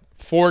like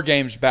 4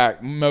 games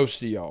back,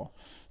 most of y'all.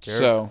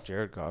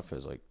 Jared Goff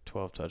has like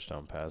 12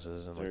 touchdown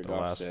passes in like Jared the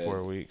Goff last said,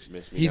 4 weeks.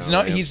 "Miss me He's now,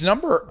 not. Rams." He's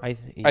number. I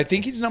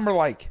think he's number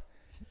like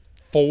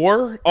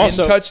 4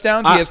 Also, in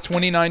touchdowns. He has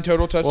 29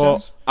 total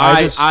touchdowns.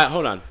 I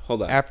hold on.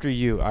 After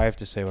you, I have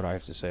to say what I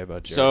have to say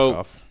about Jared So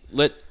Goff.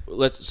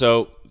 let's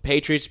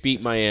Patriots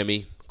beat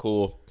Miami,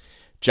 cool.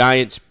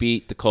 Giants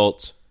beat the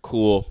Colts,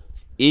 cool.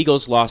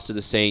 Eagles lost to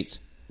the Saints.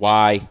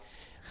 Why?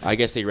 I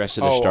guess they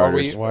rested their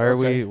starters. What are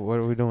we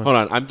doing? Hold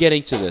on, I'm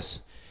getting to this.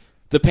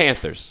 The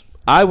Panthers.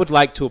 I would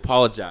like to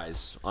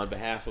apologize on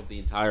behalf of the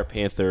entire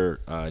Panther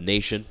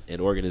nation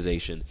and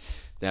organization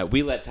that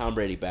we let Tom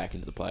Brady back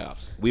into the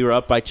playoffs. We were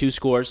up by 2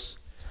 scores.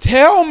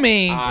 Tell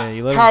me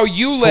you let how him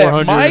you let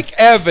 400. Mike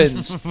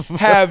Evans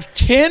have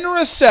 10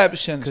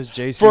 receptions 'Cause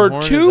J.C. for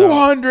Horn is out.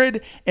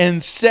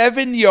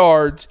 207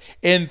 yards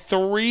and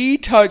 3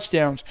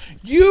 touchdowns.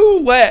 You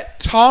let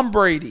Tom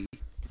Brady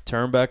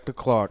Turn back the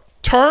clock.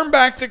 turn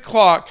back the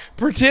clock,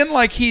 pretend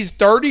like he's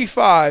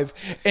 35,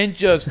 and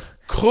just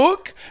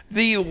cook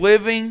the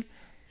living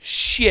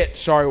shit,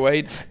 sorry,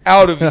 Wade,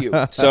 out of you.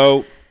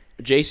 So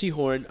J.C.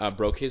 Horn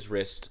broke his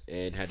wrist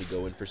and had to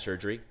go in for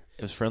surgery.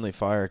 It was friendly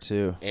fire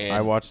too. And-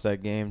 I watched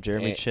that game.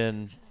 Jeremy and-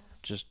 Chin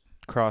just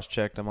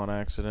cross-checked him on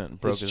accident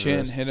and broke His his chin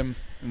wrist. hit him.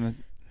 In the,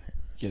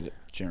 get it,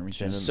 Jeremy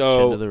Chin. Chin to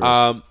the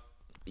So, wrist.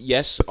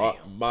 yes,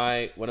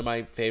 one of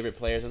my favorite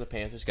players on the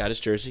Panthers got his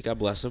jersey. God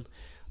bless him.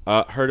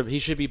 Heard him. He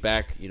should be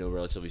back,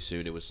 relatively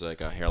soon. It was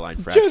like a hairline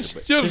fracture. I was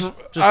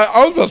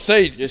about to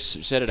say,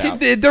 Just set it out.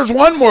 there's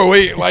one more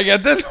week. Like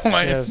at this point,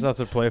 Yeah, there's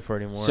nothing to play for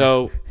anymore.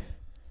 So,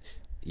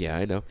 yeah,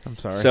 I know. I'm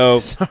sorry. So,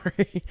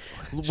 sorry.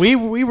 We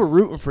were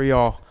rooting for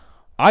y'all.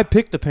 I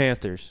picked the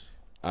Panthers.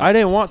 I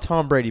didn't want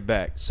Tom Brady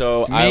back.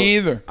 So Me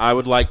either. I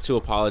would like to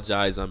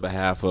apologize on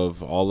behalf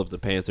of all of the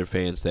Panther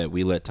fans that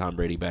we let Tom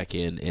Brady back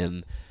in,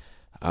 and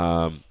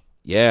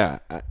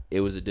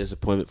it was a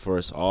disappointment for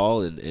us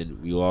all, and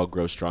we all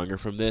grow stronger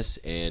from this.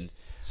 And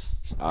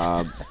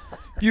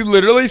you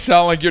literally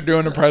sound like you're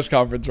doing a press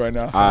conference right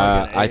now.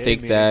 I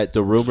think that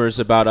the rumors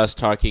about us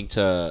talking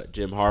to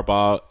Jim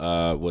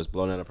Harbaugh was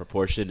blown out of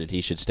proportion, and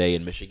he should stay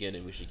in Michigan,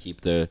 and we should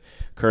keep the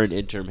current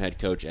interim head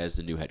coach as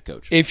the new head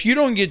coach. If you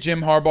don't get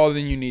Jim Harbaugh,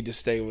 then you need to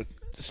stay with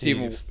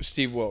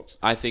Steve Wilkes.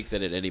 I think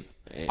that at any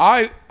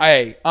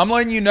I'm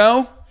letting you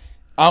know.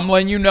 I'm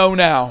letting you know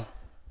now.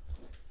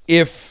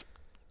 If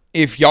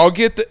y'all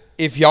get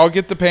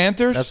the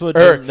Panthers, That's what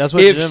or Jim if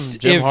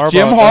Harbaugh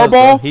Jim does, Harbaugh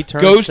though. He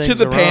turns goes to things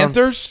the around.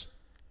 Panthers,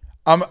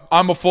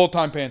 I'm a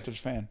full-time Panthers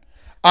fan.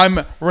 I'm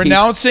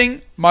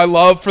renouncing my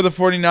love for the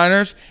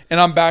 49ers, and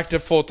I'm back to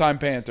full-time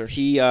Panthers.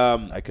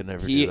 I could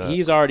never do that.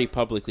 He's already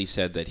publicly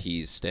said that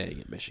he's staying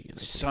at Michigan. I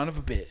think. Son of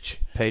a bitch.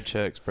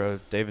 Paychecks, bro.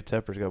 David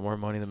Tepper's got more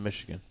money than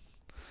Michigan.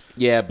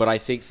 Yeah, but I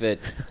think that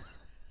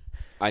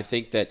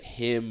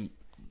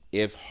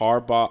if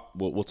Harbaugh,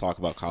 we'll talk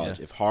about college.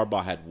 Yeah. If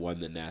Harbaugh had won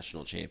the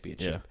national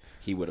championship,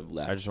 he would have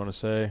left. I just want to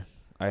say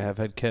I have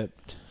had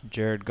kept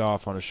Jared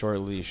Goff on a short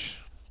leash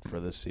for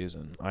this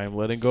season. I am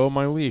letting go of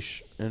my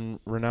leash and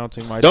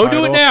renouncing my Don't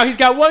title. do it now. He's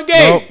got one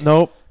game.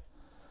 Nope.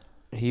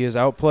 He has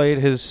outplayed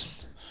his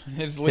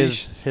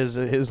leash.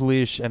 his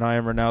leash, and I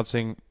am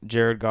renouncing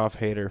Jared Goff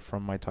hater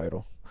from my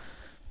title.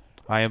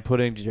 I am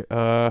putting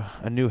a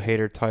new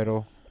hater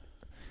title,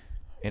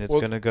 and it's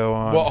going to go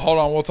on. Well, hold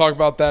on. We'll talk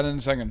about that in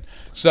a second.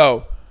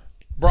 So,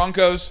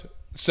 Broncos.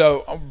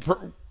 So,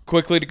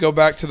 quickly to go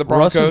back to the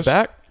Broncos. Russ is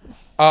back?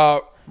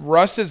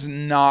 Russ is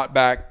not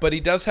back, but he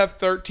does have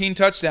 13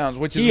 touchdowns,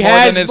 which is He more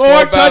has than his more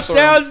 12 bathrooms.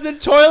 touchdowns than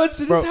toilets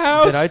in his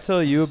house. Did I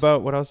tell you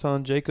about what I was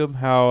telling Jacob?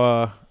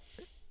 How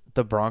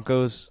the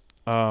Broncos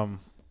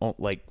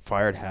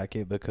fired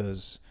Hackett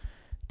because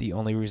the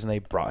only reason they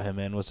brought him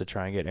in was to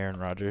try and get Aaron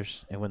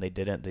Rodgers, and when they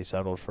didn't, they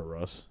settled for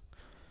Russ.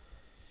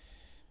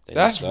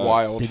 That's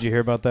wild. Did you hear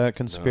about that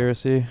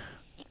conspiracy?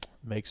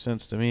 Makes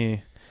sense to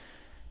me.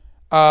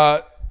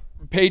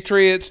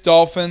 Patriots,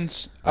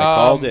 Dolphins. I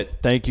called it.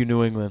 Thank you,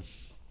 New England.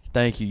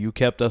 Thank you. You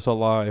kept us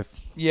alive.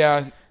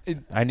 Yeah.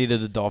 I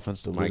needed the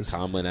Dolphins to Mike lose.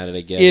 Tomlin at it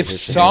again. If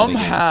with his family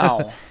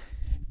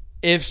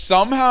game.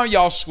 somehow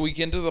y'all squeak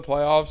into the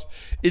playoffs,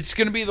 it's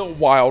going to be the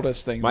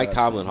wildest thing. Mike that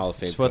I've Tomlin, seen. Hall of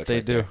Fame. That's what coach they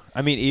right do. there.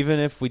 I mean, even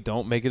if we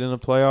don't make it in the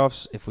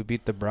playoffs, if we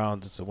beat the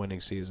Browns, it's a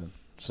winning season.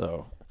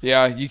 So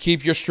Yeah, you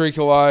keep your streak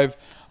alive.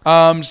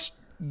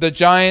 The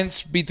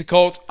Giants beat the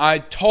Colts. I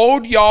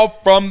told y'all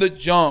from the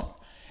jump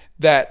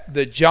that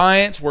the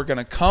Giants were going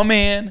to come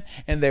in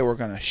and they were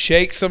going to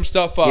shake some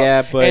stuff up.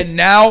 Yeah, but- and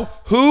now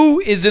who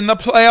is in the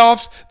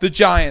playoffs? The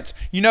Giants.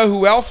 You know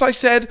who else I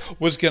said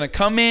was going to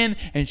come in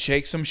and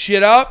shake some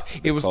shit up?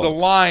 It was the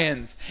Colts.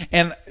 Lions.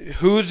 And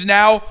who's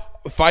now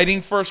fighting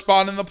for a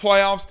spot in the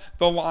playoffs?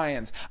 The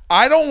Lions.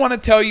 I don't want to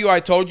tell you I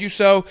told you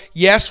so.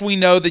 Yes, we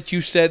know that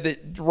you said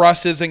that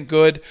Russ isn't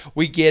good.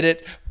 We get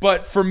it.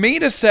 But for me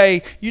to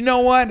say, you know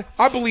what?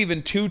 I believe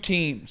in two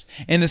teams,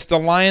 and it's the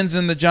Lions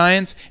and the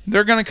Giants.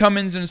 They're going to come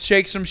in and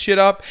shake some shit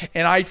up,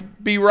 and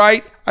I'd be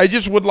right. I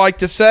just would like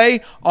to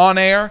say on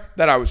air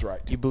that I was right.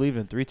 you believe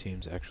in three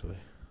teams, actually.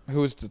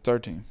 Who is the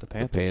third team? The The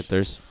Panthers.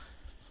 Panthers.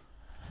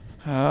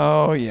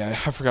 Oh, yeah.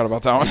 I forgot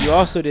about that one. You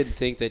also didn't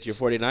think that your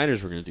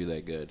 49ers were going to do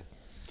that good.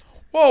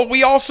 Well,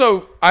 I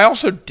also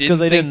didn't Because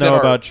they think didn't that know our,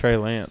 about Trey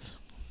Lance.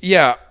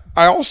 Yeah,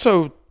 I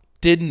also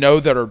didn't know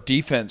that our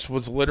defense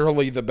was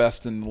literally the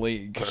best in the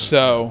league.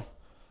 So,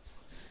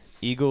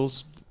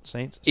 Eagles,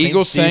 Saints.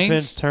 Eagles, defense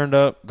Saints. turned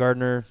up.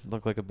 Gardner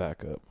looked like a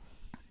backup.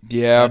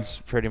 yeah. That's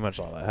pretty much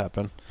all that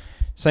happened.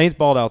 Saints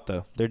balled out,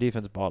 though. Their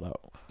defense balled out.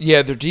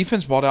 Yeah, their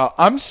defense balled out.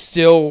 I'm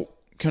still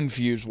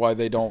confused why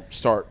they don't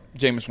start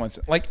Jameis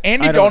Winston. Like,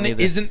 Andy I don't Dalton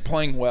either. isn't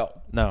playing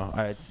well. No,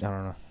 I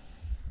don't know.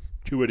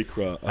 Too many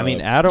crap. I mean,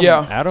 Adam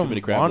yeah. Too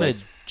many crab wanted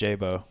legs.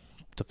 J-Bo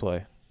to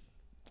play.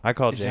 I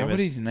called Is Jameis. that what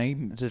his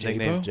name It's his J-Bo?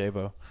 nickname,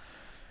 J-Bo.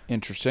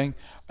 Interesting.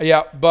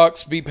 Yeah,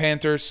 Bucks beat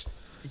Panthers.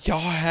 Y'all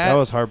had That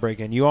was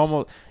heartbreaking. You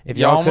almost, if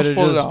Y'all y'all could have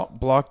almost pulled it just out.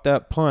 blocked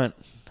that punt,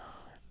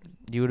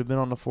 you would have been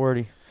on the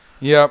 40.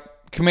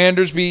 Yep.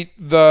 Commanders beat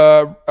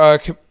the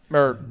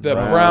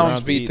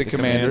Browns beat the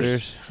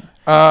Commanders.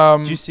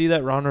 Did you see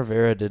that Ron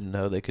Rivera didn't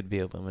know they could be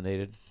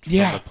eliminated from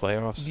Yeah. the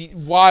playoffs?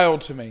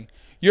 Wild to me.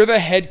 You're the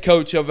head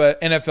coach of an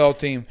NFL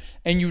team,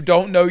 and you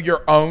don't know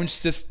your own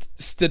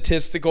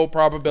statistical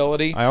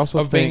probability I also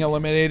of being think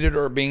eliminated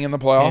or being in the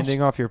playoffs.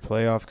 Handing off your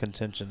playoff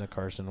contention to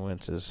Carson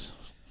Wentz is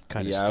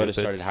kind of Yeah, I stupid. would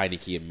have started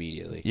Heineke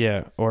immediately.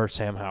 Yeah, or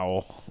Sam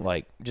Howell.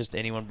 Like, just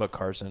anyone but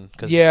Carson.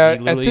 Because Yeah, he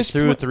at literally this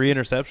threw point- 3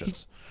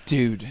 interceptions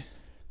Dude,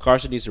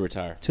 Carson needs to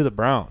retire. to the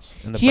Browns.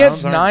 And the he Browns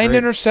has aren't 9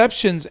 great.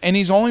 interceptions, and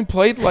he's only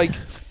played like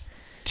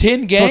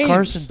 10 That's what games.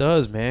 Carson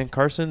does, man.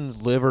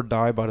 Carson's live or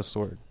die by the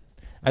sword.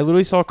 I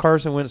literally saw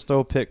Carson Wentz throw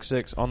a pick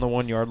 6 on the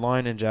 1-yard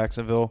line in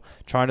Jacksonville,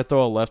 trying to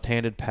throw a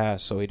left-handed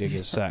pass so he did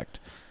get sacked.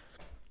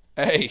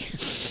 Hey,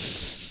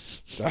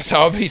 that's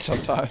how it be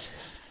sometimes.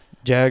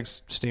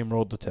 Jags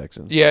steamrolled the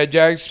Texans. Yeah,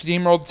 Jags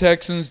steamrolled the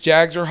Texans.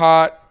 Jags are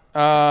hot.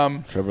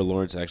 Trevor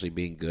Lawrence actually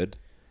being good.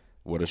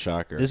 What a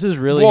shocker. This is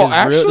really Well, his real,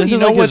 actually, this you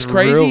is know like what's his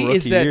real crazy rookie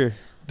is that year.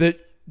 the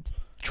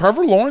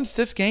Trevor Lawrence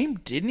this game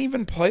didn't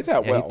even play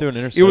that Yeah, he well. threw an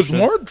It was interception.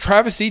 more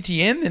Travis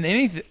Etienne than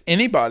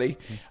anybody.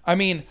 I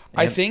mean,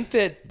 I And think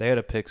that They had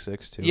a pick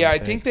 6 too. yeah, I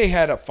think they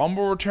had a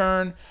fumble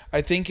return.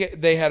 I think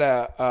they had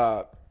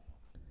a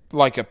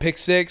pick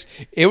 6.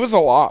 It was a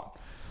lot.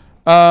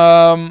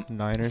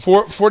 Niners.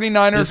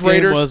 49ers This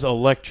Raiders game was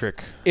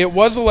electric. It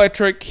was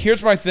electric.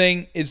 Here's my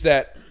thing is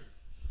that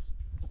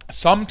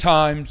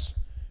sometimes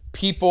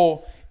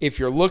people, if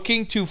you're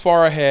looking too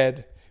far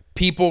ahead,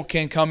 people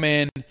can come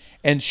in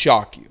and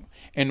shock you.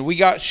 And we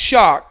got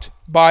shocked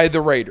by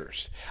the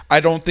Raiders. I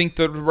don't think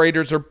the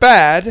Raiders are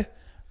bad,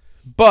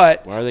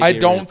 but Why are they I getting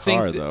rid don't of think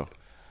Carr, that, though?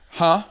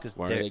 huh?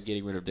 Why are they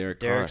getting rid of Derek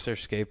Carr? Derek's their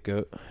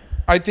scapegoat.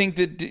 I think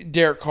that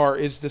Derek Carr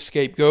is the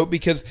scapegoat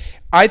because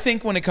I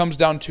think when it comes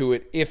down to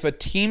it, if a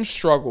team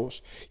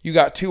struggles, you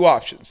got 2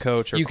 options.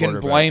 Coach or you can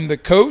quarterback. blame the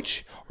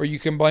coach or you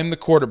can blame the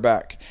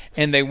quarterback.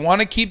 And they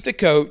want to keep the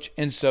coach,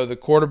 and so the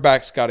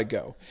quarterback's got to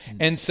go.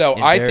 And so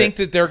And I Derek- think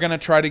that they're going to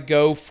try to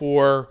go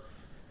for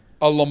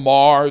a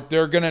Lamar.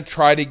 They're going to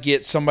try to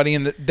get somebody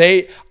in the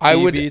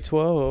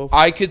TB12.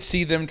 I could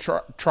see them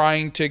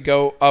trying to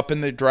go up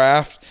in the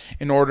draft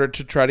in order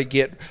to try to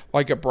get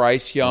like a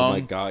Bryce Oh Young my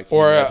God! Can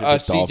you or imagine a the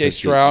CJ Dolphins getting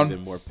Stroud.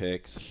 Even more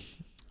picks.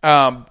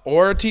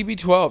 Or a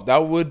TB12.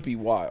 That would be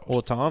wild.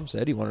 Well, Tom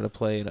said he wanted to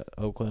play in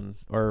Oakland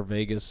or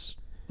Vegas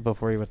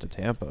before he went to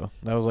Tampa.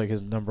 That was like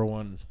his number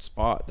 1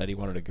 spot that he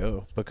wanted to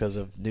go because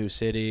of new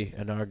city,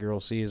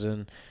 inaugural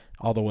season,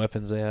 all the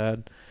weapons they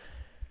had.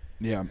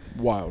 Yeah,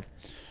 wild.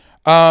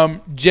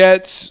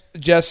 Jets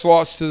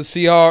lost to the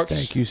Seahawks.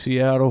 Thank you,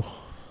 Seattle.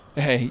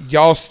 Hey,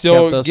 y'all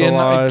still Kept us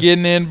alive.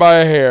 getting in by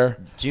a hair.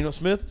 Geno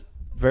Smith,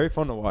 very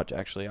fun to watch,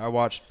 actually. I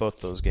watched both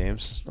those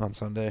games on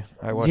Sunday.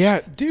 Yeah,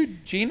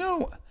 dude,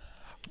 Gino,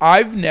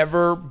 I've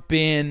never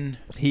been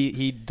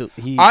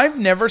I've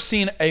never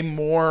seen a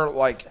more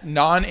like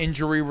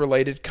non-injury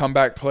related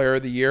comeback player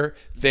of the year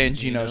than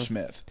Geno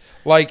Smith.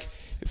 Like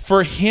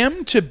for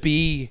him to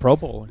be Pro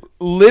Bowler.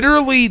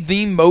 literally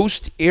the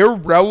most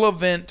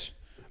irrelevant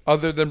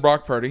other than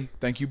Brock Purdy.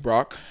 Thank you,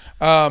 Brock.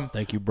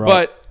 Thank you, Brock.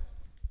 But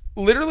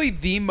literally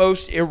the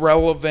most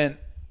irrelevant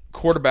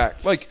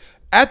quarterback. Like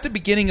at the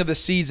beginning of the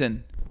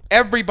season,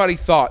 everybody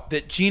thought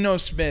that Geno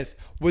Smith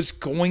was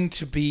going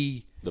to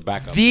be The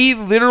backup. the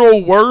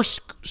literal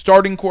worst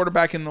starting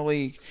quarterback in the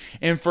league.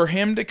 And for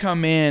him to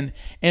come in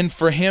and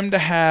for him to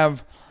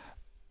have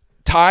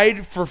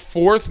tied for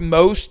 4th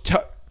most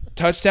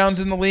touchdowns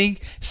in the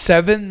league,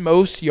 7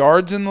 most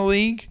yards in the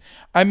league.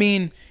 I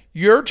mean,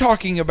 you're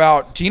talking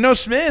about Geno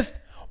Smith,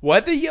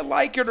 whether you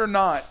like it or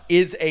not,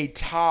 is a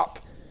top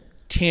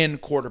 10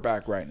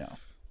 quarterback right now.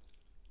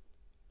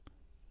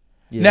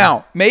 Yeah.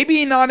 Now,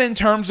 maybe not in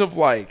terms of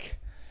like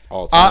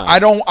All time. I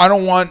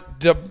don't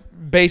want to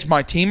base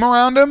my team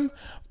around him,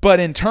 but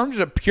in terms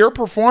of pure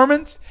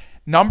performance,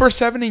 number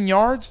 7 in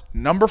yards,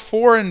 number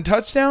 4 in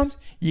touchdowns,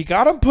 you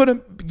got to put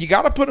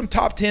him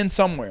top 10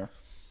 somewhere.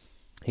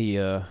 He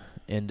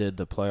ended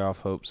the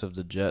playoff hopes of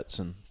the Jets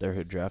and they're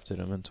who drafted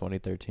him in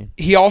 2013.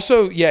 He's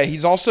also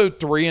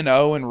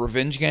 3-0 in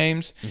revenge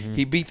games. Mm-hmm.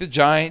 He beat the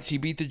Giants, he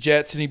beat the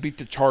Jets, and he beat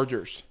the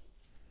Chargers.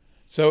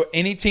 So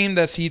any team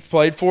that he's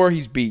played for,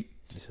 he's beat.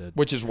 He said,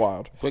 which is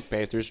wild. Quick,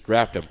 Panthers,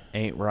 draft him.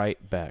 "Ain't right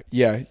back."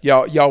 Yeah,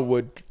 y'all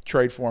would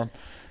trade for him.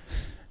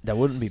 That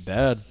wouldn't be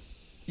bad.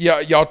 Yeah,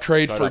 y'all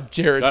trade Shut for up.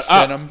 Jared Shut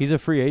up. Stidham. He's a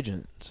free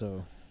agent,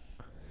 so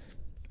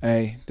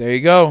Hey, there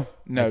you go.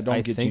 No, I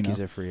don't get think Gino. he's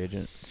a free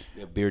agent.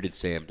 Yeah, bearded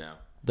Sam now.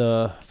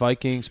 The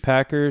Vikings,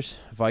 Packers,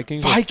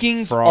 Vikings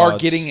Are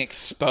frauds. getting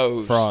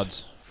exposed.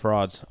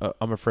 Frauds.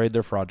 I'm afraid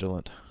they're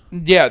fraudulent.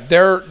 Yeah,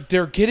 they're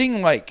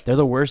getting like. They're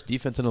the worst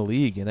defense in the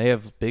league, and they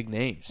have big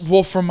names.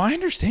 Well, from my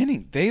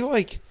understanding, they're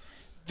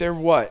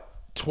what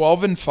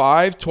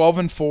 12-5,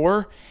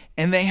 12-4,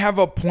 and they have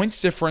a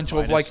points differential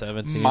of like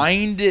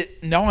 -17.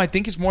 No, I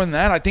think it's more than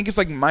that. I think it's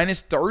like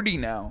 -30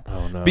 now.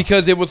 Oh, no.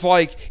 Because it was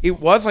like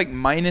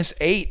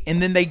 -8,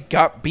 and then they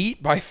got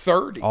beat by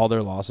 30. All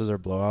their losses are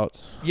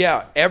blowouts.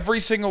 Yeah, every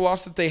single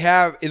loss that they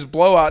have is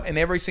blowout, and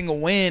every single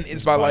win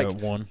is by like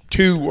 1.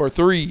 2 or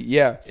 3.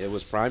 Yeah, It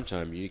was prime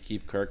time. You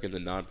keep Kirk in the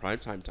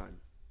non-primetime time.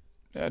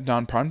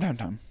 non-primetime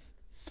time.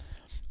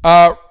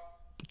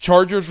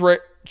 Chargers,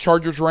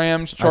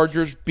 Rams.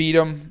 Chargers beat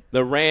them.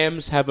 The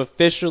Rams have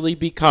officially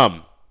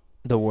become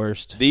The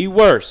worst. the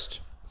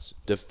worst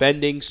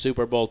defending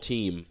Super Bowl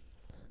team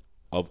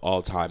of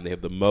all time. They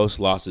have the most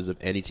losses of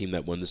any team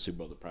that won the Super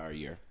Bowl the prior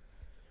year.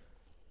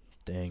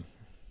 Dang.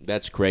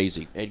 That's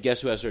crazy. And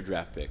guess who has their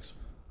draft picks?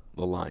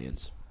 The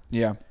Lions.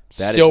 Yeah,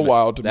 That still is,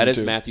 wild to That me is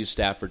too. Matthew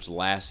Stafford's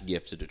last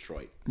gift to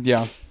Detroit.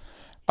 Yeah.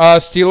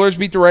 Steelers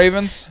beat the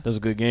Ravens. That was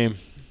a good game.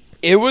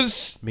 It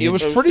was Me-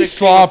 pretty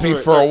sloppy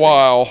for a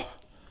while,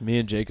 Me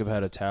and Jacob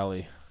had a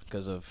tally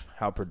because of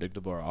how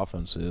predictable our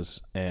offense is,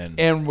 and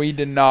and we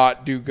did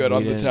not do good we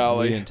on the didn't-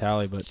 tally. We didn't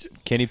tally, but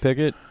Kenny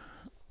Pickett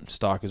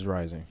stock is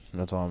rising.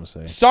 That's all I'm gonna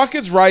say. Stock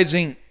is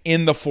rising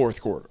in the fourth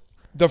quarter.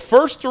 The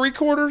first 3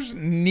 quarters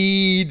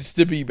needs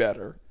to be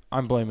better.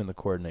 I'm blaming the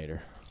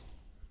coordinator.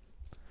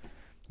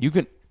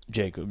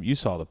 Jacob, you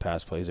saw the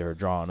pass plays they were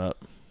drawing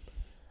up.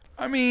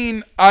 I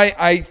mean,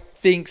 I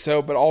think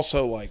so, but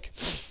also like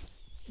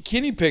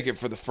Kenny Pickett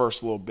for the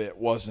first little bit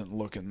wasn't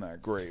looking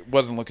that great.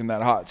 Wasn't looking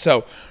that hot.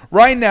 So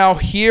right now,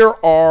 here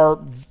are,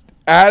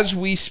 as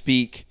we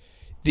speak,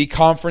 the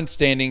conference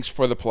standings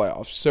for the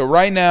playoffs. So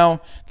right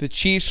now, the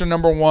Chiefs are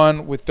number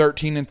 1 with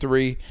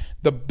 13-3.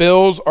 The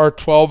Bills are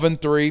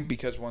 12-3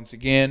 because once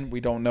again, we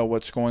don't know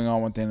what's going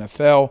on with the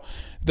NFL.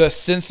 The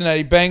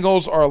Cincinnati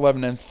Bengals are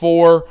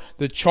 11-4.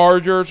 The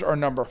Chargers are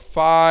number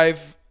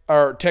 5,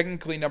 or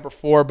technically number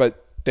 4,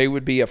 but they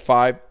would be a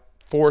 5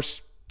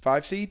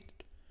 seed.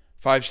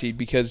 5 seed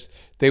because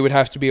they would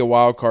have to be a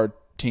wild card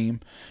team.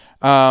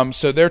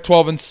 So they're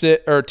 12-6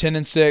 or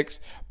 10-6.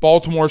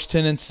 Baltimore's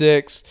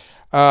 10-6.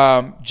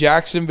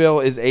 Jacksonville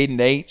is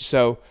 8-8.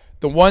 So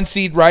the 1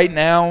 seed right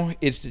now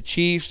is the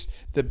Chiefs.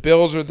 The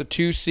Bills are the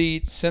 2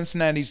 seed.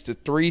 Cincinnati's the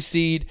 3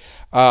 seed.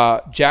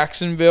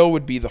 Jacksonville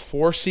would be the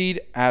 4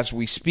 seed as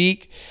we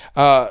speak.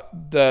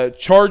 The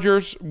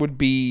Chargers would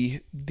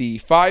be the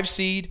 5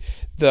 seed.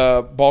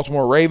 The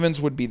Baltimore Ravens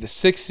would be the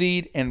 6th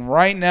seed. And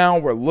right now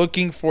we're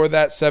looking for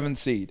that 7th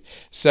seed.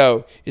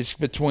 So it's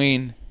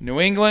between New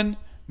England,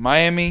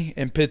 Miami,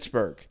 and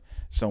Pittsburgh.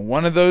 So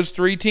one of those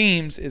 3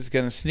 teams is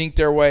going to sneak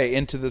their way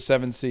into the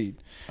 7th seed.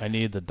 I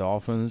need the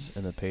Dolphins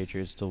and the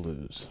Patriots to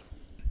lose,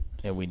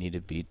 and we need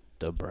to beat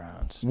the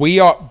Browns. We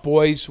are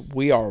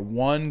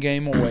 1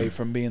 game away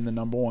from being the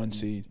number 1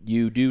 seed.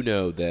 You do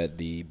know that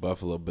the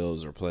Buffalo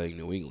Bills are playing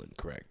New England,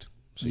 correct?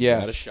 So you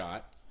Yes. got a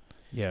shot.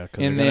 Yeah,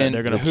 because And they're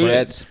then gonna who's- play.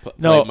 Jets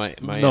No, play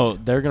Miami. no,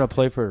 they're gonna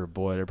play for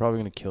boy. They're probably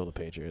gonna kill the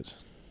Patriots.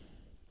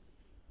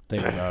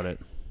 Think about it.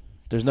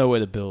 There's no way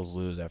the Bills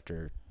lose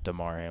after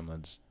DeMar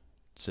Hamlin's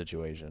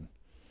situation.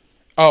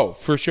 Oh,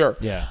 for sure.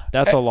 Yeah,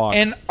 that's a lock.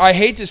 And I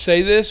hate to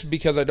say this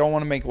because I don't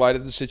want to make light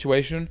of the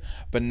situation,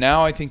 but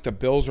now I think the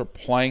Bills are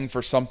playing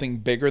for something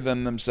bigger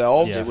than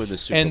themselves. Yeah. They win the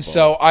Super And Bowl.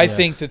 so I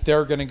think that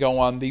they're going to go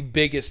on the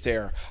biggest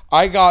tear.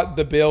 I got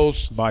the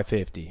Bills. By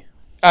 50.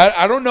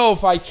 I don't know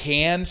if I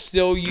can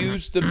still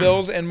use the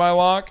Bills in my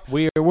lock.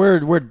 We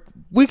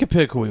can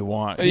pick who we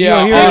want.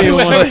 Yeah, he already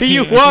honestly. won.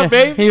 You want,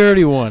 babe? He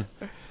already won.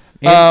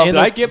 Did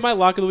I get my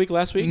lock of the week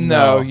last week?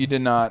 No, you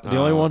did not. the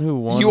only one who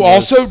won? You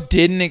was also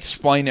didn't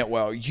explain it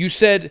well. You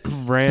said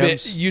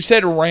Rams. You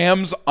said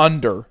Rams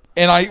under,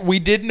 and we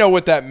did know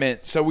what that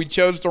meant, so we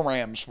chose the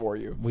Rams for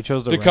you. We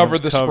chose the to Rams cover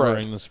the spread.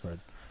 covering the spread.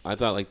 I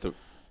thought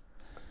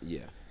yeah.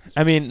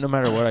 I mean, no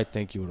matter what, I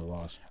think you would have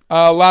lost.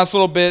 Last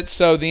little bit.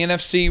 So the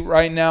NFC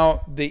right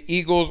now, the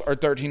Eagles are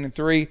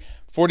 13-3.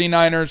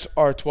 49ers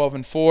are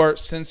 12-4.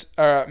 Since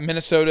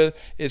Minnesota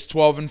is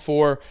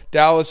 12-4,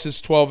 Dallas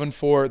is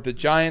 12-4. The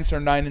Giants are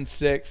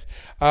 9-6,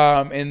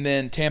 and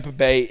then Tampa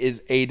Bay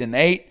is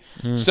 8-8.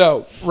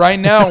 So right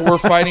now we're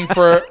fighting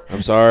for.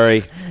 I'm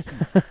sorry.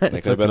 That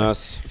could have been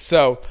us.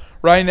 So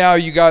right now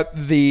you got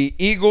the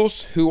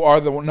Eagles, who are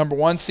the number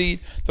 1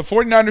 seed. The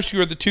 49ers,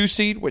 who are the 2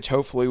 seed, which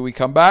hopefully we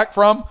come back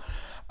from.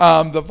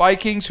 The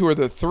Vikings, who are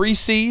the 3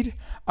 seed.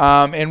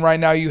 And right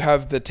now you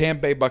have the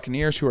Tampa Bay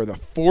Buccaneers, who are the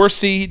 4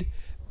 seed.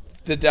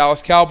 The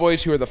Dallas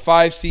Cowboys, who are the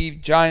 5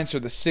 seed. Giants are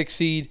the 6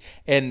 seed.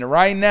 And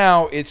right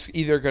now it's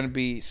either going to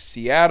be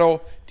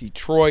Seattle,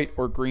 Detroit,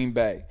 or Green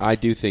Bay. I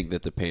do think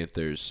that the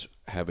Panthers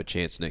have a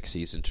chance next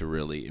season to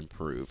really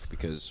improve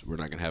because we're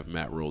not going to have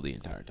Matt Rule the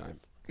entire time.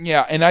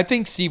 Yeah, and I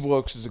think Steve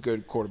Wilkes is a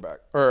good quarterback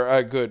or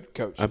a good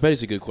coach. I bet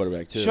he's a good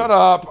quarterback too. Shut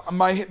up.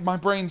 My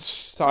brain's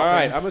stopping. All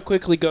right, I'm going to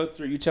quickly go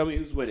through. You tell me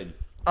who's winning.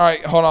 All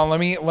right, hold on. Let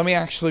me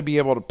actually be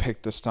able to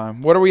pick this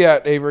time. What are we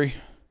at, Avery?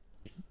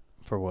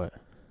 For what?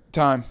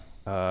 Time.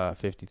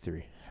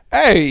 53.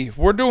 Hey,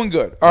 we're doing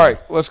good. All right,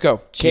 let's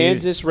go.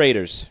 Kansas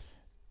Raiders.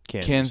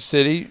 Kansas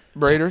City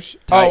Raiders.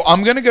 Tight. Oh,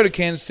 I'm going to go to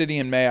Kansas City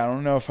in May. I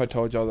don't know if I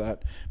told y'all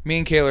that. Me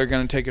and Kayla are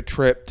going to take a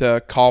trip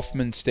to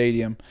Kauffman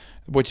Stadium,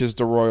 which is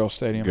the Royal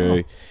Stadium.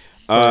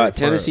 Okay.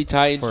 Tennessee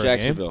Titans, for a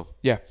Jacksonville.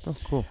 Yeah. Oh,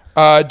 cool.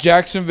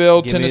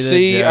 Jacksonville, Give me the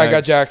Tennessee. I got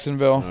Jags.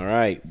 Jacksonville. All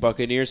right.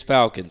 Buccaneers,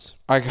 Falcons.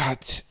 I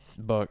got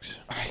Bucks.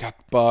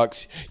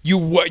 Bucks.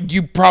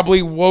 You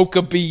probably woke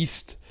a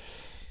beast.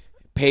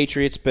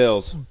 Patriots,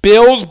 Bills.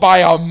 Bills by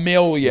a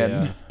million.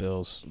 Yeah,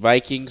 Bills.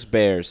 Vikings,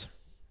 Bears.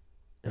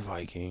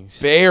 Vikings.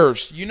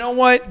 Bears. You know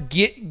what?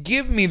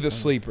 Give me the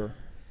sleeper.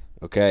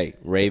 Okay.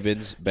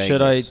 Ravens, Bengals.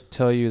 Should I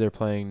tell you they're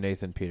playing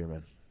Nathan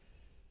Peterman?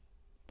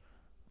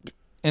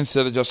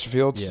 Instead of Justin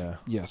Fields? Yeah.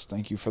 Yes,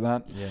 thank you for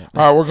that. Yeah.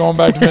 All right, we're going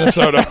back to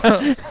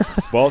Minnesota.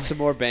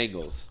 Baltimore,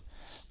 Bengals.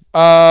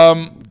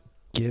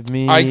 Give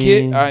me.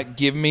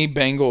 Give me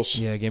Bengals.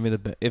 Yeah, give me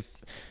if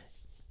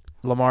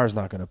Lamar's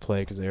not going to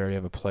play because they already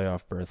have a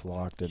playoff berth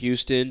locked.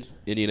 Houston,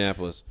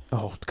 Indianapolis.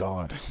 Oh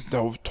God!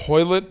 The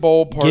toilet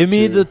bowl part. Give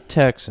me 2. the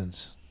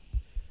Texans.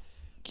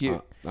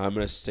 I'm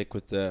going to stick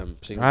with the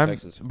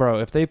Texans. Bro,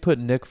 if they put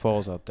Nick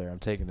Foles out there, I'm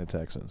taking the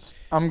Texans.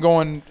 I'm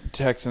going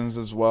Texans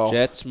as well.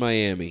 Jets,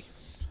 Miami.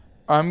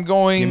 I'm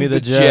going Give me the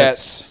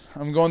Jets.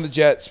 I'm going the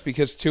Jets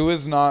because Tua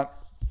I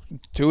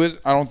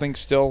don't think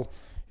still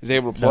is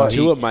able to play. No,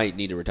 Tua might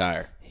need to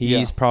retire. He's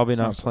Yeah. probably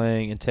not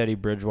playing, and Teddy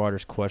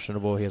Bridgewater's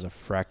questionable. He has a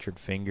fractured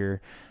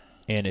finger.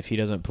 And if he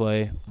doesn't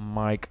play,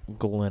 Mike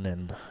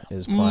Glennon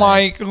is playing.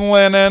 Mike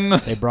Lennon.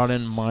 They brought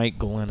in Mike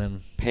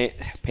Glennon.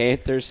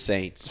 Panthers,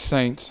 Saints.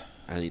 Saints.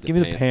 I need Give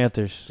me the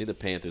Panthers. I think the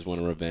Panthers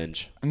want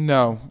revenge.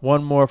 No.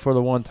 One more for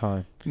the one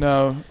time.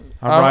 No.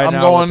 I'm riding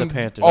out going with the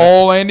Panthers.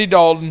 all Andy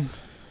Dalton.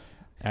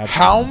 Absolutely.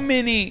 How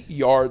many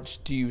yards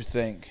do you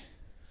think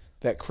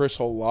that Chris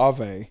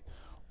Olave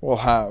will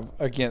have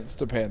against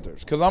the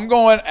Panthers? Because I'm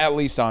going at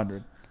least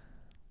 100.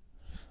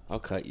 I'll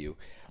cut you.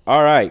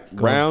 All right.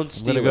 Browns,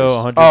 I'm Steelers. going to go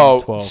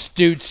 112. Oh,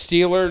 dude,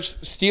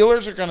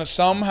 Steelers are going to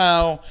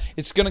somehow –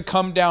 it's going to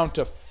come down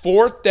to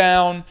 4th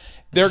down.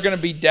 They're going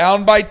to be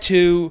down by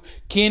 2.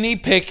 Kenny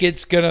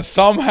Pickett's going to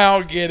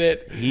somehow get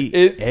it.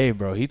 Hey,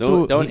 bro.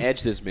 Don't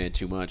edge this man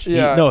too much.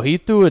 Yeah. He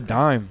threw a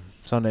dime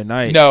Sunday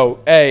night. No,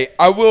 hey,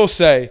 I will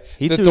say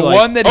He that threw the like-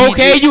 one that he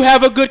Okay, did- you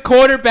have a good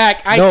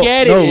quarterback. I No,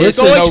 get it. no, It's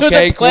listen, going to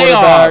okay, the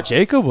quarterback. playoffs.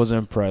 Jacob was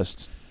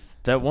impressed.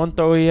 That one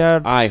throw he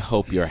had, I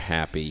hope you're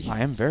happy. I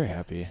am very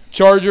happy.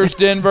 Chargers,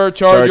 Denver,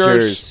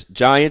 Chargers,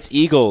 Giants,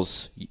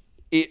 Eagles.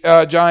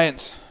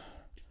 Giants.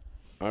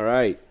 All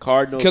right.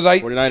 Cardinals,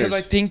 Because 49ers.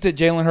 I think that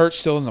Jalen Hurts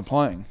still isn't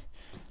playing.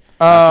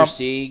 after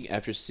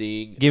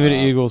seeing Give me the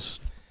Eagles.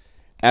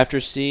 After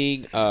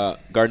seeing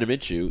Gardner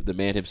Minshew, the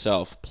man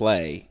himself,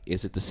 play,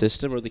 is it the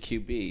system or the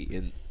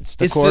QB? It's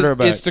the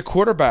quarterback. It's the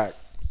quarterback.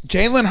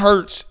 Jalen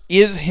Hurts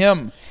is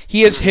him.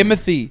 He is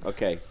Himothy.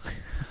 Okay.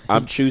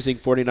 I'm choosing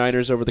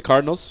 49ers over the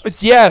Cardinals.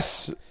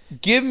 Yes.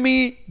 Give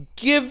me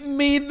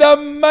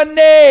the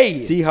money.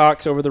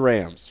 Seahawks over the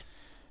Rams.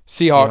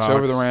 Seahawks Seahawks.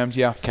 over the Rams,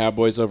 yeah.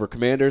 Cowboys over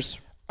Commanders.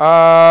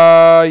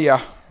 Yeah.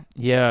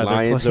 Yeah, they're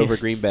Lions playing- over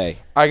Green Bay.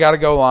 I got to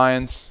go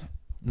Lions.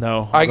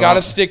 No, I got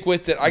to stick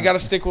with it. I got to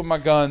stick with my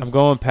guns. I'm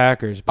going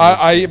Packers.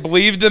 I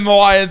believed in the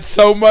Lions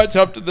so much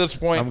up to this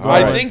point. I'm going-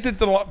 I think that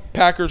the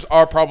Packers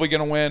are probably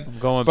going to win. I'm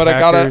going but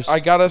Packers.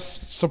 I gotta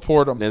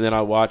support them. And then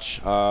I'll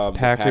watch the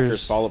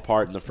Packers fall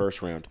apart in the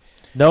first round.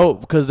 No,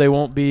 because they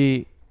won't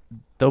be.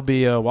 They'll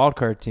be a wild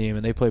card team,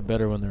 and they play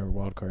better when they're a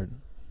wild card.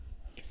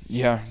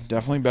 Yeah,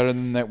 definitely better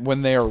than that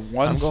when they are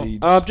one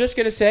seeds. I'm just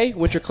gonna say,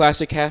 Winter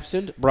Classic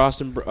happened.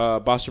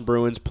 Boston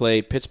Bruins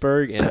played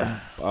Pittsburgh, and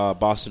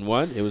Boston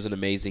won. It was an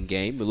amazing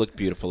game. It looked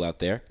beautiful out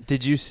there.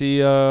 Did you see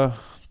the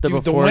Dude,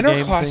 the before Winter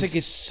game Classic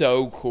things? is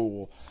so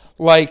cool.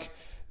 Like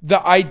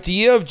the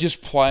idea of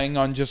just playing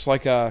on just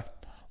like a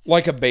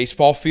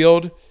baseball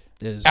field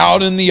Is-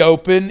 out in the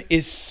open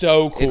is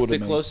so cool It's to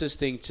the me. closest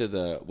thing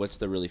to what's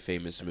the really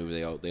famous movie?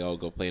 They all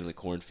go play in the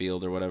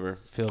cornfield or whatever.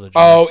 Field of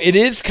Oh, Dreams. it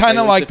is kind It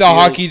of was like the the field-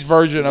 hockey's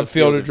version of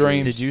Field of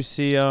Dreams. Dreams. Did you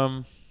see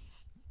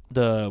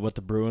what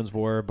the Bruins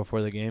wore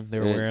before the game? They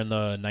were Yeah. wearing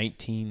the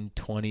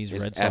 1920s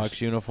Red It's Sox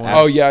uniform.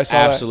 Oh, yeah, I saw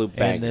that. Absolute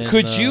banger. And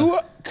then-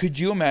 Could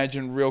you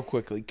imagine real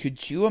quickly?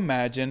 Could you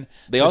imagine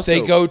They that also-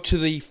 they go to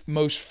the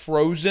most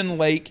frozen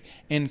lake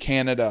in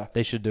Canada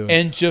They should do it.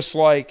 and just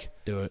like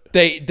do it.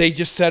 they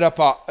just set up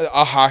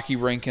a hockey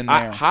rink in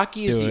there?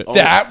 Hockey is Do the it.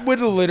 only, That would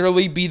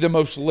literally be the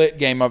most lit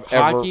game I've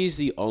ever. hockey is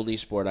the only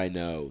sport I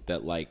know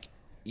that like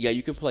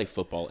you can play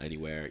football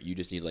anywhere. You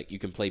just need you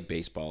can play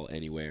baseball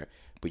anywhere,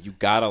 but you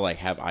gotta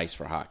have ice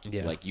for hockey.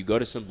 Yeah. Like you go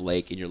to some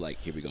lake and you're like,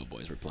 here we go,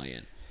 boys, we're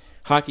playing.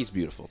 Hockey's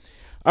beautiful.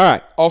 All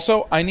right.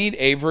 Also, I need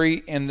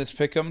Avery in this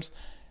pick'ems.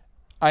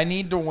 I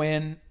need to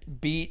win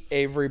beat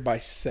Avery by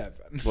 7.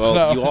 Well,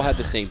 So- you all had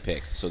the same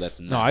picks, so that's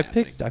not No, I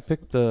happening.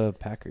 picked the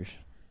Packers.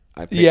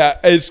 I picked Yeah,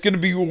 it's going to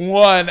be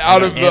one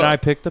out of And the. I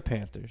picked the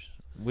Panthers.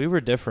 We were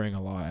differing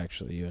a lot,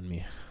 actually, you and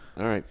me.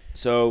 All right,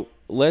 so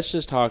let's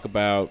just talk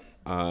about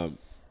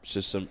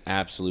just some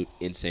absolute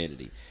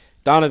insanity.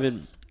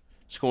 Donovan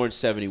scoring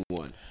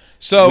 71.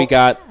 So we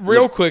got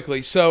real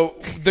quickly. So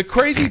the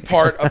crazy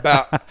part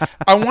about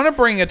I want to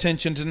bring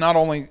attention to not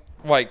only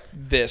like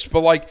this,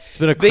 but like It's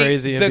been a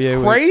crazy the NBA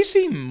week.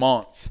 crazy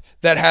month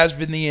that has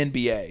been the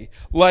NBA.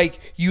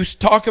 Like you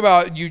talk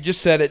about, you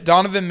just said it.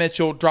 Donovan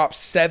Mitchell dropped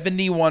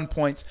 71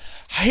 points.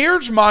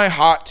 Here's my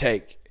hot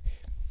take: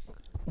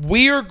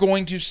 we are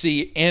going to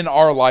see in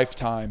our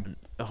lifetime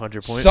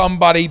 100 points.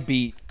 somebody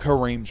beat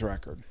Kareem's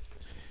record.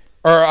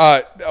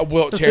 Or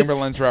Wilt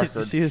Chamberlain's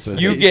record. see his face?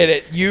 You get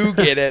it. You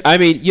get it. I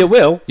mean, you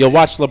will. You'll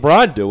watch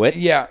LeBron do it.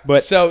 Yeah,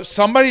 but so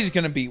somebody's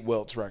going to beat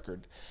Wilt's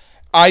record.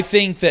 I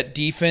think that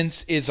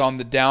defense is on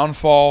the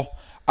downfall.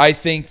 I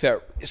think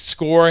that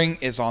scoring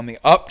is on the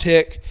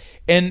uptick.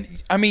 And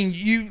I mean,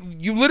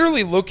 you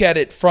literally look at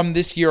it from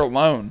this year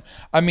alone.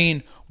 I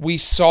mean, we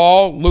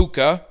saw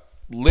Luka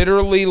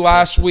literally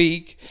last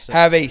week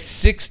have a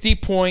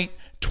 60-point,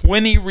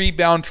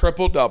 20-rebound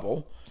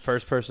triple-double.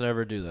 First person to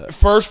ever do that.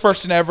 First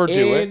person ever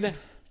do it. and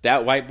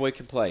that white boy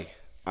can play.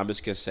 I'm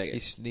just gonna say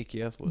He's it.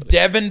 sneaky athletic.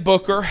 Devin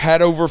Booker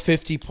had over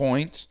 50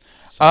 points.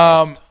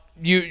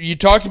 You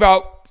talked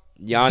about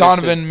Giannis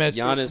Donovan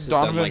Mitchell. Giannis has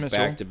Donovan done like Mitchell.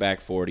 back-to-back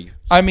 40.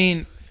 I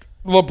mean,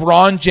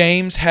 LeBron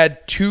James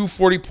had 2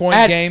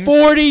 40-point games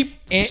 40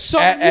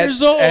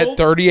 at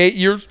 38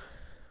 years.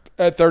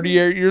 At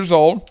 38 years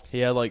old. He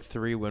had like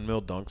 3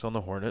 windmill dunks on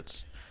the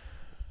Hornets.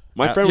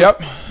 My friend,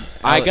 Yep.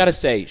 I gotta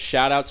say,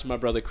 shout out to my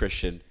brother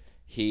Christian.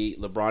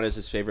 LeBron is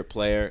his favorite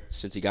player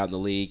since he got in the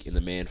league, and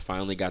the man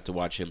finally got to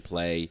watch him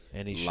play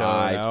And he showed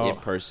live out. in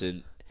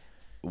person.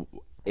 With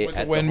the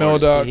at windmill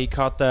Hornets. dunk. He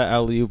caught that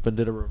alley-oop and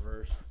did a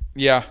reverse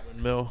Yeah.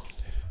 windmill.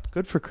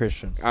 Good for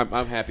Christian.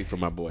 I'm happy for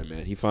my boy,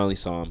 man. He finally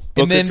saw him. And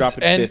Booker then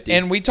dropping and 50.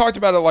 and we talked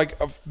about it like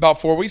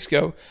about 4 weeks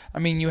ago. I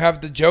mean, you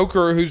have the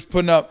Joker who's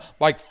putting up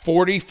like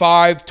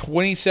 45,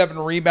 27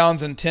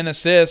 rebounds and 10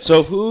 assists.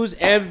 So who's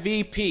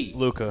MVP?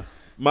 Luka.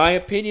 My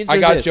opinions I are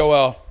got this.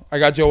 Joel.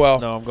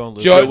 No, I'm going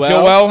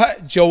Luka.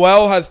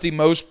 Joel has the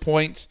most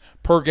points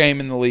per game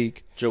in the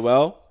league.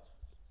 Joel,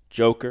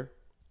 Joker,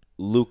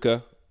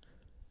 Luka,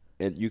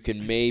 and you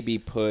can maybe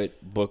put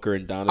Booker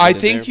and Donovan I in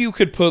think there. you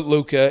could put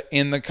Luka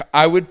in the.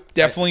 I would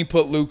definitely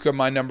put Luka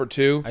my number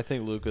 2. I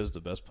think Luka's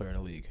the best player in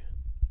the league.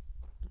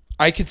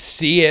 I could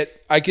see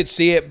it.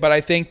 But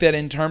I think that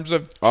in terms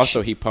of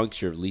Also, he punks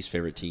your least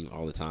favorite team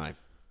all the time.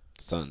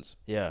 Suns.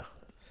 Yeah.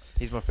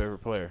 He's my favorite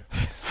player.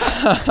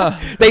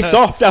 They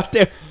soft out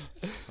there.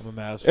 I'm a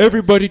Mavs fan.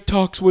 Everybody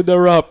talks when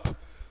they're up.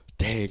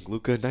 Dang,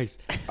 Luka, nice.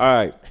 All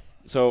right.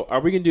 So,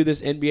 are we going to do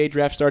this NBA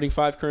draft starting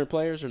 5 current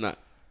players or not?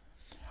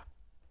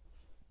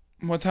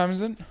 what time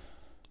is it?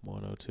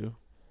 102.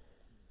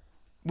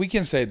 We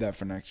can save that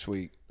for next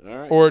week. All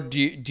right. Or do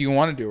you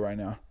want to do it right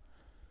now?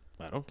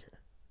 I don't care.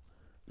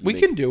 We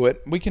can do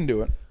it.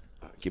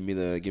 Give me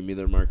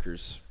their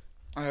markers.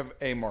 I have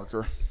a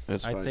marker.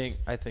 That's fine.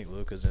 I think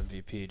Luka's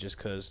MVP just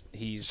because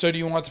he's. So do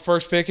you want the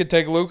first pick and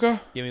take Luka?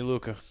 Give me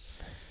Luka.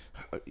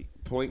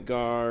 Point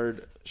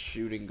guard,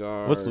 shooting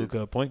guard. What's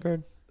Luka? Point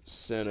guard?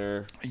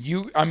 Center,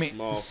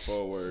 small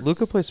forward.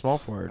 Luka plays small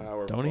forward,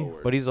 Power don't he?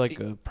 forward. But he's like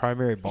a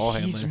primary ball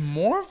He's handler.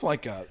 more of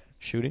like a.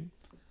 Shooting?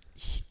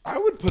 I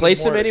would put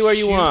Place more him anywhere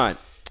you want.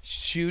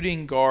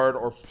 Shooting guard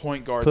or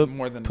point guard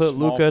more than put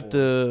small Luka at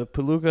forward.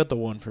 put Luka at the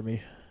 1 for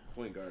me.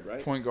 Point guard, right?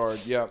 Point guard.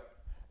 Yep.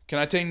 Can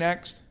I take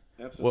next?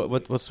 Absolutely.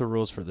 What's the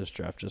rules for this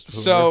draft? Just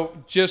whoever?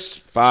 So just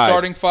 5.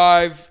 starting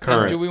 5.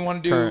 Current. Do we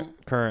want to do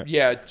current.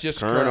 Yeah, just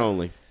current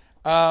only.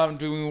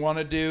 Do we want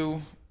to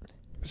do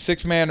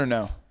 6-man or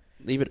no?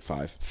 Leave it at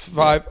 5.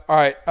 5. All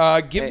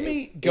right. Give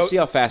me See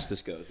how fast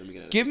this goes. Then we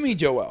can Give me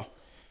Joel.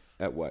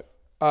 at what?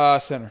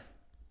 Center.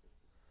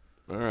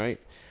 All right.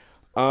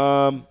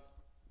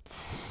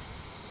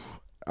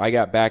 I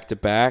got back to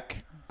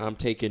back. I'm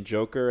taking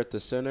Joker at the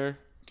center.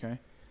 Okay.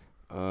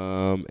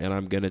 And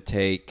I'm gonna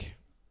take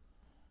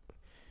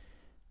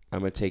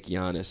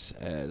Giannis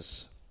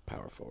as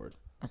power forward.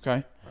 Okay. All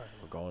right,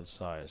 we're going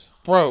size.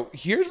 Bro,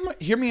 hear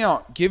me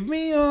out. Give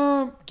me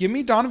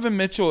Donovan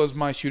Mitchell as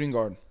my shooting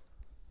guard.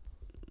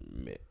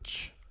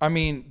 Mitch. I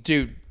mean,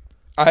 dude,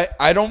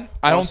 I don't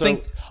Also-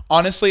 think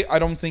honestly, I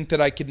don't think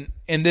that I can,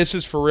 and this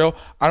is for real,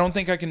 I don't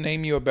think I can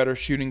name you a better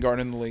shooting guard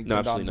in the league No, than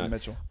absolutely Donovan not.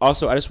 Mitchell.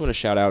 Also, I just want to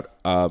shout out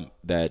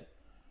that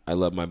I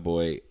love my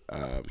boy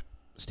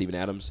Steven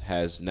Adams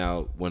has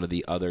now one of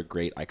the other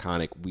great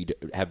iconic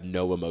have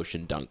no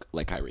emotion dunk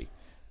like Kyrie.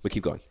 But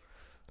keep going.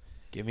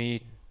 Give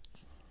me.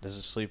 This is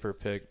a sleeper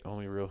pick.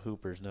 Only real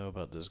hoopers know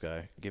about this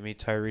guy. Give me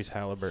Tyrese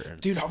Halliburton.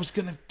 Dude, I was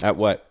gonna At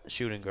what?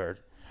 Shooting guard.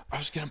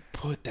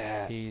 put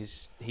that.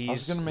 He's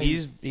gonna make-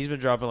 he's been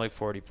dropping like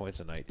 40 points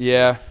a night.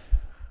 Yeah.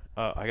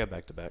 I got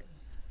back to back.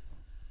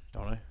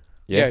 Don't I?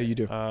 Yeah, you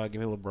do. Give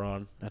me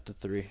LeBron at the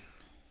 3.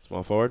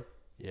 Small forward.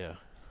 Yeah.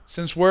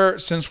 Since we're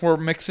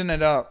mixing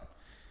it up,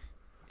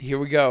 Here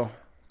we go.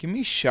 Give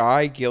me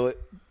Gillis,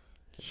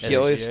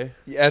 SGA?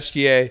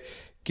 SGA.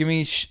 Give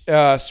me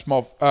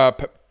small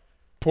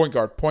point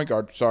guard. Point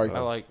guard. Sorry. I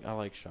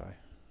like Shy.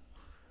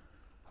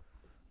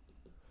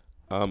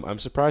 I'm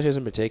surprised he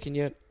hasn't been taken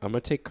yet. I'm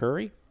gonna take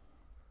Curry.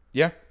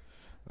 Yeah.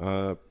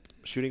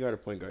 Shooting guard or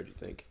point guard? You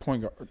think?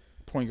 Point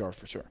guard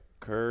for sure.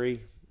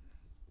 Curry.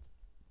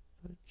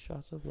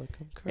 Shots up like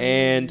I'm Curry.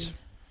 And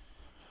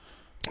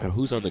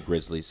who's on the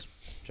Grizzlies?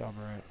 Ja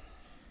Morant.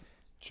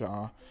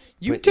 Ja.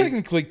 You But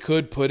technically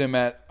could put him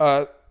at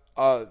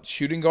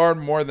shooting guard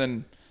more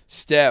than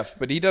Steph,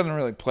 but he doesn't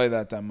really play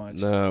that much.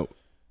 No.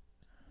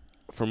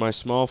 For my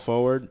small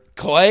forward,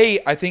 Clay,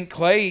 I think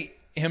Clay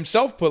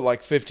himself put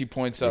like 50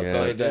 points up Yeah. the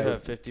other They did day.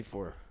 have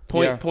 54.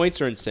 Yeah. points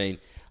are insane.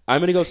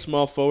 I'm gonna go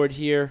small forward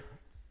here,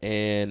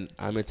 and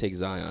I'm gonna take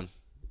Zion.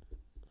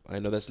 I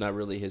know that's not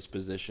really his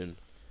position,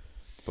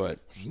 but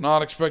Was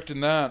not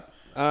expecting that.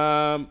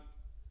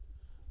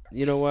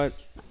 you know what?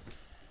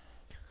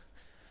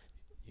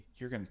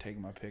 You're gonna take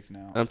my pick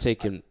now. I'm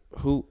taking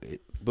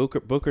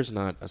Booker's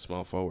not a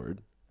small forward.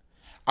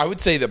 I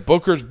would say that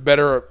Booker's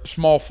better at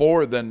small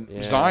forward than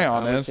Yeah, Zion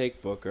I'm gonna is.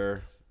 take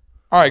Booker.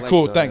 All right, I like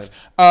cool. Zion. Thanks.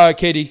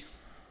 KD.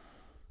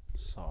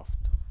 Soft.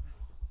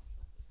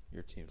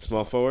 Your team's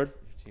Small forward.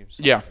 Your team's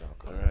soft. Yeah.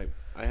 All right.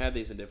 I had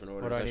these in different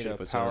orders. What do I should need? have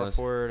A put some on power this.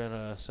 forward and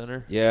a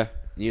center? Yeah,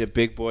 you need a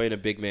big boy and a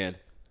big man.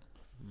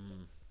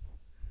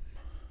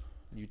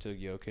 You took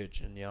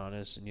Jokic and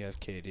Giannis, and you have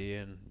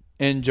KD and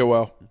And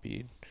Joel.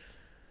 Embiid.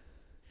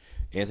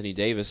 Anthony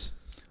Davis.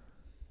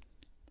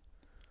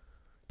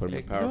 Put him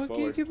in power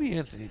forward. Give me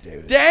Anthony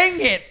Davis. Dang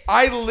it!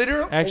 I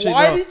literally. Actually,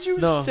 why no, did you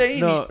no, say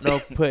no? me? No,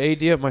 put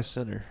AD at my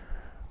center.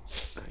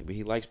 But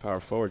he likes power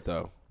forward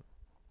though.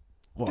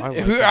 Well, I like,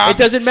 It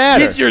doesn't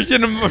matter. He's your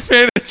general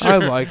manager. I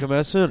like him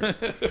at center.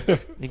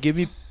 And give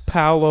me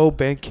Paolo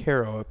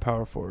Banchero at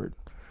power forward.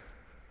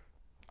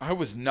 I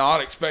was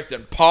not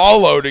expecting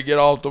Paulo to get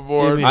off the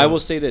board. Give me- I will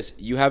say this: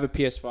 you have a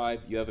PS5.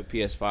 You have a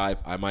PS5.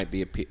 I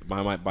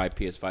might buy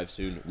PS5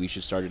 soon. We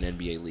should start an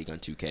NBA league on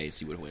 2K and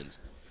see what wins.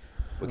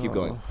 But keep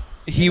going.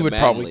 He In a would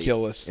Madden probably league.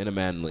 kill us. In a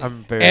Madden league.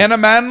 I'm very. And a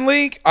Madden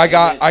league. I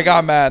got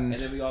Madden.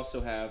 And then we also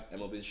have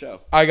MLB The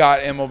Show. I got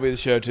MLB The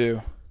Show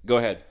too. Go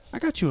ahead. I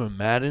got you in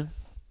Madden.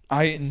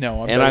 I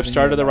know. And I've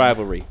started the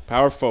rivalry.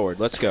 Power forward.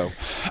 Let's go.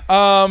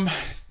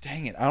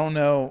 Dang it! I don't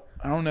know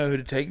who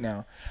to take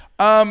now.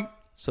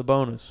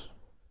 Sabonis.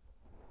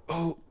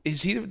 Oh,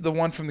 is he the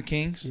one from the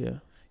Kings? Yeah.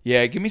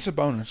 Yeah, give me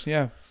Sabonis.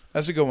 Yeah,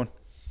 that's a good one.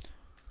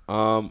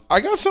 Um,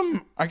 I got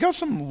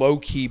some low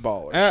key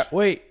ballers.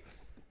 Wait.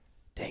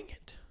 Dang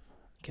it.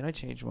 Can I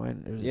change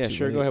mine? Or is it yeah, too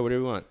sure. late? Go ahead.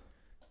 Whatever you want.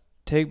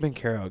 Take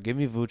Banchero. Give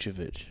me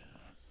Vucevic.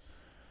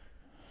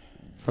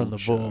 From the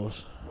Vuce.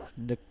 Bulls.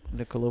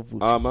 Nikola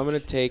Vucevic. I'm gonna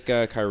take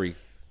Kyrie,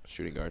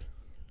 shooting guard.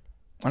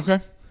 Okay,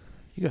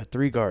 You got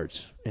 3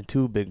 guards and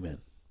 2 big men.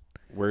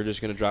 We're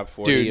just gonna drop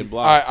 40 dude. and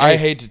block. I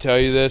hate to tell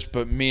you this,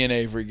 but me and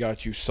Avery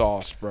got you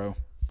sauced, bro.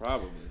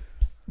 Probably.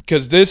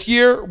 Because this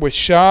year with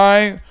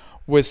Shy,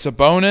 with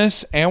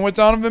Sabonis, and with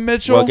Donovan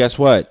Mitchell, Well, guess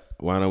what?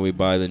 Why don't we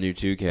buy the new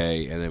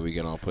 2K and then we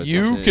can all put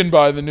you those can in.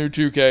 buy the new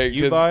 2K.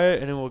 You 'cause- buy it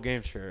and then we'll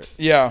game share it.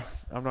 Yeah,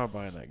 I'm not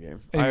buying that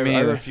game. Hey, I me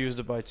either. refuse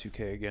to buy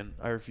 2K again.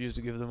 I refuse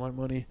to give them my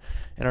money,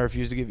 and I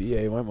refuse to give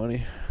EA my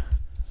money.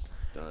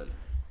 Done.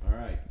 All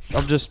right.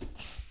 I'm just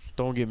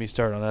don't get me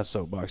started on that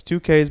soapbox.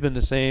 2K has been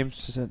the same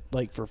since,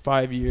 like, for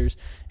 5 years,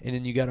 and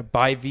then you got to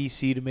buy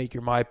VC to make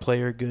your my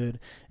player good,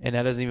 and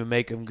that doesn't even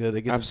make them good.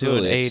 It gets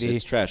Absolutely. them to an 80,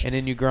 It's trash. and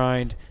then you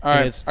grind. all and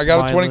right. it's I got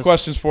 20 mindless.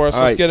 questions for us.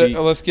 All Let's right, get do it.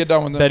 you- Let's get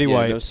done with it. Betty Yeah,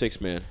 White. no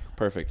 6-man.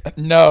 Perfect.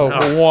 No,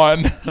 No.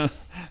 one.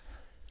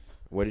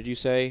 What did you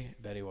say?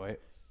 Betty White.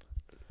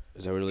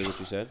 Is that really what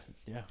you said?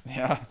 Yeah.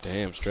 Yeah.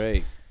 Damn,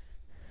 straight.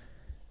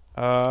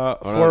 Uh, Hold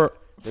for on.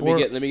 for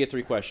Let me get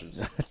 3 questions,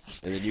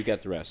 and then you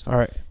get the rest. all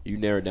right. You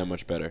narrow it down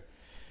much better.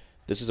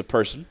 This is a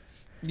person,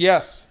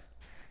 Yes.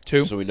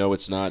 2. so we know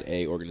it's not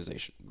a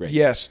organization. Great.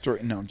 Yes.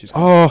 3. No, I'm just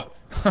kidding. Oh,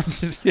 I'm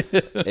just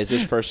kidding. Is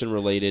this person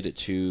related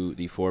to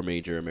the 4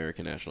 major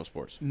American national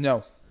sports?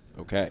 No.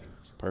 Okay.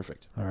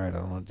 Perfect. all right. I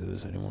don't want to do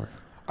this anymore.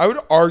 I would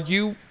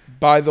argue,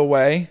 by the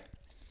way,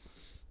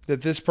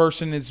 that this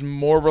person is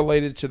more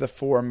related to the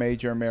 4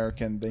 major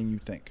American than you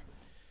think.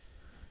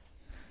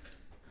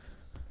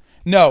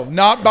 No,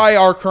 not by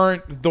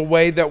the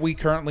way that we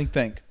currently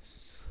think.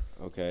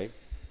 Okay.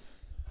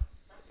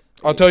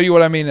 I'll tell you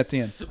what I mean at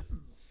the end.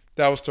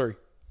 That was 3.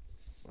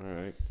 All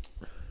right.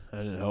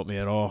 That didn't help me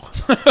at all.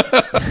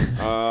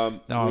 Um,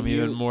 Now when I'm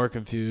even more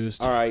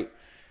confused. All right.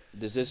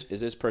 Is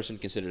this person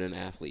considered an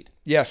athlete?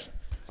 Yes.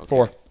 Okay.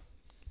 4.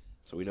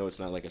 So we know it's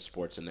not like a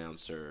sports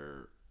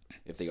announcer.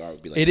 If they are, it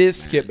would be like It is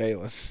man. Skip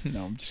Bayless.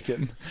 No, I'm just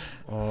kidding.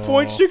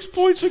 0.6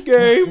 points a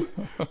game.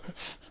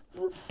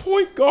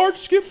 Point guard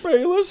Skip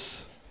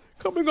Bayless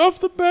coming off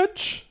the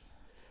bench.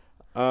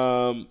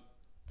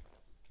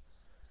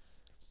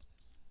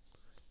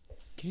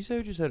 Can you say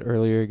what you said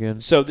earlier again?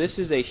 So this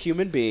is a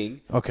human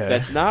being Okay.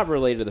 that's not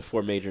related to the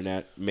 4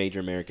 major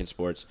American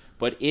sports,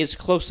 but is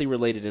closely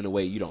related in a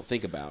way you don't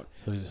think about.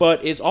 So he's-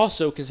 But is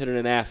also considered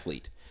an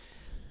athlete.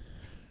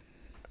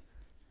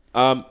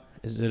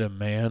 Is it a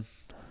man?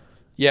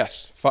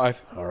 Yes,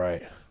 5. All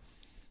right.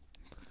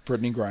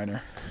 Brittany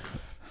Griner.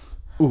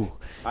 Ooh.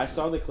 I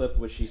saw the clip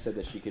where she said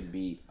that she could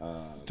beat.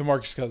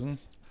 DeMarcus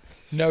Cousins.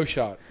 No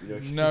shot.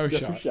 No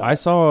shot. I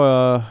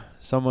saw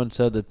someone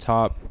said the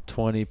top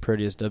 20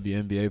 prettiest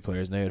WNBA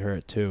players, and they had her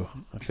at 2.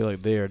 I feel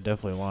like they are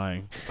definitely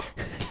lying.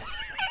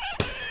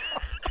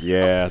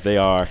 Yeah, they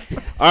are.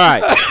 All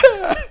right.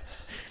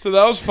 So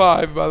that was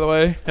 5, by the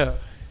way.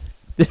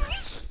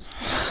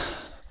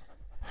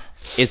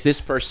 Is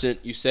this person,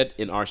 you said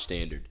in our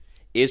standard,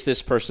 is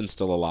this person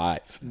still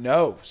alive?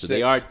 No. So 6.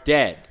 they are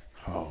dead.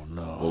 Oh,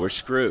 no. Well, we're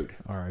screwed.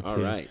 R.I.P. All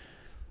right.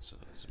 So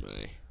that's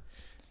my.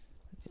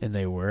 And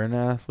they were an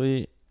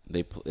athlete?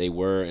 They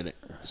were an.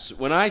 So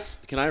when I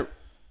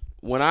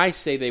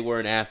say they were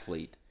an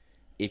athlete,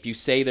 if you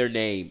say their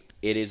name,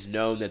 it is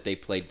known that they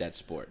played that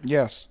sport.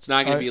 Yes. It's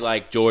not going to be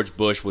like George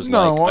Bush was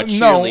No, like a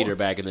cheerleader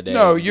back in the day.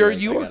 No, You're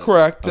like, you I are gotta-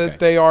 correct Okay. that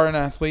they are an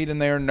athlete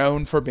and they are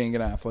known for being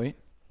an athlete.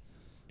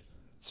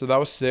 So that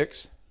was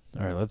 6.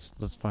 All right, let's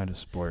find a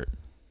sport.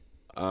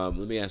 Let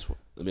me ask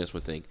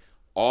one thing.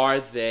 Are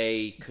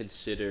they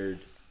considered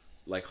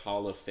like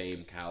Hall of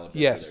Fame caliber?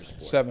 Yes, for their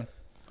sport? 7.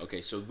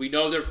 Okay, so we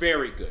know they're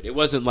very good. It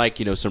wasn't like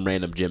some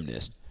random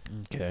gymnast.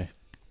 Okay.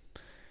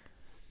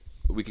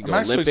 We can I'm go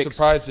actually Olympics.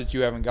 surprised that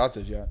you haven't got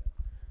this yet.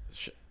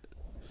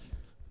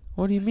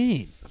 What do you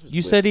mean?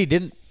 You said he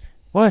didn't.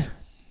 What?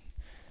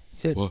 He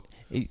said. What?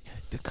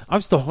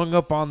 I'm still hung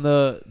up on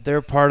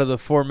they're part of the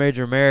 4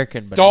 major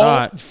American, but Don't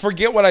not.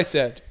 forget what I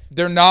said.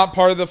 They're not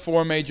part of the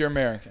 4 major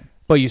American.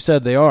 But you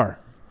said they are.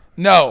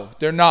 No,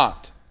 they're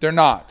not. They're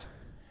not.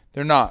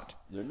 They're not.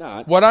 They're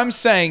not. What I'm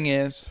saying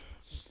is,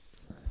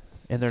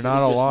 And they're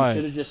not You should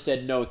alive. have just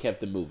said no and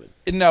kept them moving.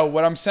 no,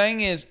 what I'm saying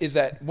is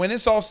that when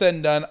it's all said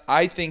and done,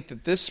 I think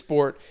that this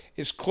sport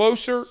is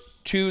closer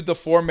to the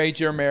 4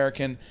 major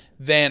American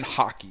than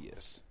hockey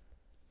is.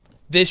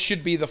 This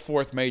should be the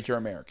 4th major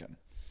American.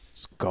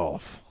 It's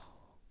golf.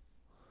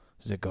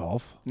 Is it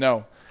golf?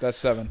 No, that's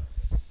 7.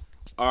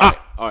 All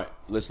right.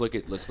 Let's look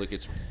at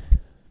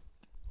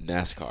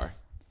NASCAR.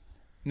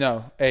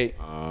 No, 8.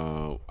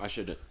 I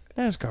should.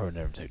 NASCAR would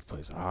never take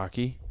place of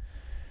hockey.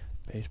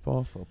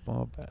 Baseball,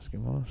 football,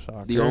 basketball,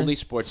 soccer. The only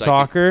sports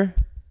soccer.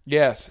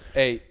 Yes,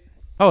 8.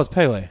 Oh, it's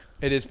Pele.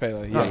 It is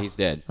Pele. Yeah, Yeah, he's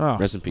dead. Oh,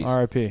 Rest in peace.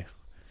 R.I.P.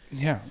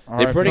 yeah. All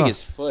They're right. putting Huh.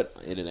 his foot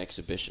in an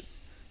exhibition.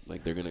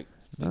 Like they're gonna.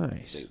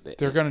 Nice.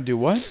 They're gonna do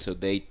what? So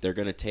they're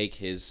gonna take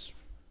his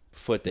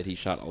foot that he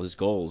shot all his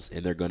goals,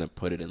 and they're gonna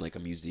put it in like a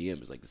museum.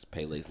 It's like this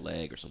Pele's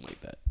leg or something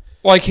like that.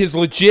 Like his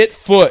legit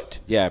foot,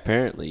 Yeah,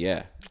 apparently,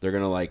 yeah. They're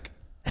gonna like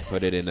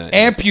put it in a.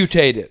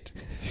 amputated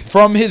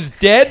from his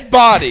dead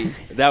body,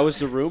 That was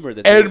the rumor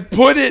that and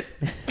put it.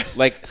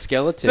 like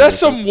skeleton. That's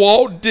some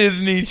Walt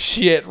Disney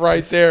shit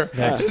right there.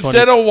 Next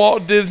Instead of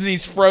Walt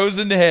Disney's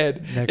frozen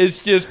head, Next.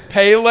 it's just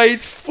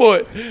Pele's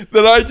foot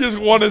that I just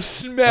want to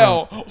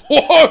smell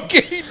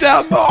walking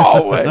down the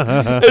hallway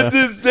at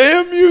this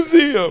damn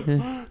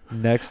museum.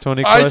 Next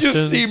 20 I questions.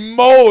 just see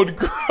mold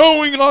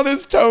growing on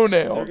his They're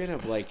toenails.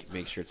 gonna like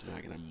make sure it's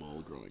not gonna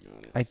mold growing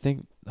on it.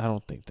 I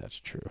don't think that's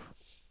true.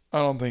 I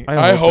don't think.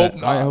 I hope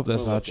not. I hope that's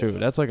We'll not look true. it up.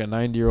 That's like a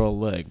 90-year-old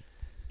leg.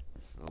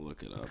 I'll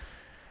look it up.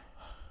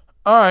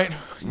 All right,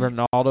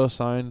 Ronaldo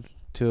signed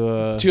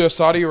to to a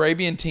Saudi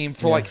Arabian team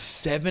for Yeah. like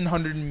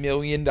 $700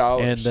 million.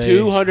 and they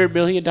 $200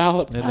 million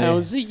they-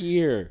 pounds a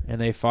year.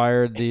 and they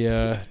fired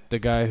the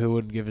guy who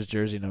wouldn't give his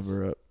jersey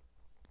number up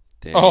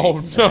Dang.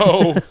 Oh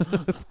no!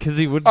 because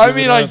he wouldn't. I give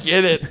mean, it I up.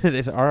 get it.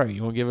 They said, "All right,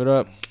 you won't give it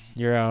up.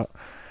 You're out."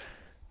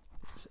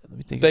 Let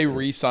me think. They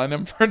re-signed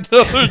him for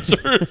another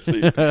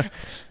jersey. I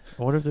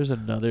wonder if there's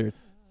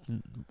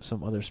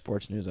some other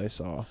sports news I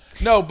saw.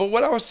 No, but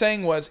what I was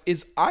saying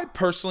is I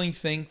personally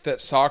think that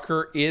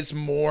soccer is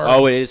more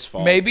Oh, it is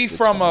false. Maybe It's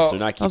from false. a- They're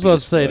not I was keeping about to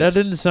his say foot. that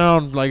didn't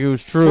sound like it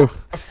was true.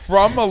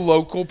 from a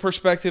local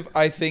perspective.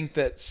 I think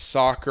that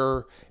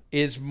soccer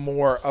is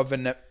more of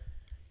an.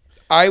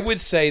 I would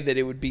say that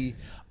it would be.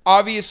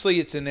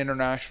 Obviously, it's an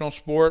international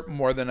sport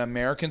more than an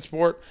American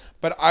sport,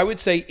 but I would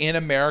say in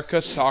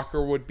America,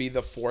 soccer would be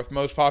the 4th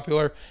most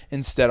popular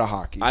instead of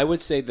hockey. I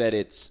would say that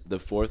it's the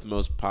 4th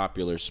most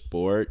popular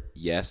sport,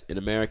 yes, in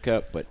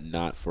America, but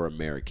not for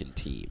American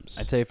teams.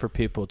 I'd say for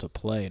people to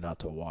play, not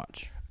to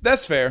watch.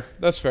 That's fair.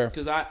 That's fair.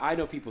 Because I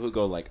know people who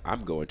go like,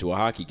 I'm going to a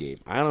hockey game.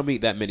 I don't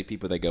meet that many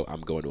people that go,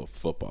 I'm going to a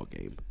football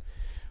game.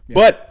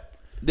 But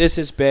this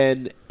has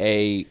been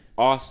a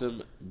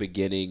awesome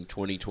beginning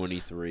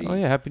 2023. Oh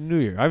yeah, Happy New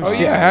Year!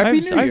 Happy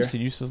New Year. I've seen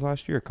you since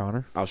last year,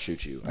 Connor. I'll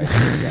shoot you. I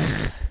swear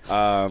to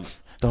God.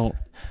 Don't.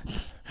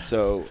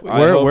 So I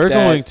hope We're that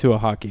going to a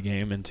hockey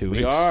game in 2 weeks.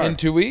 We are. In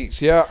 2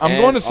 weeks, yeah. I'm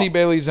And going to see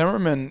Bailey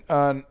Zimmerman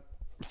on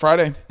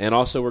Friday. And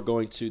also we're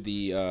going to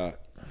the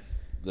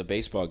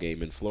baseball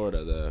game in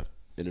Florida, the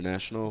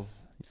international.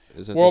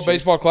 Is that World this year?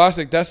 Baseball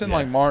Classic. That's in Yeah.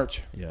 like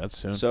March. Yeah, that's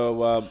soon.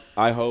 So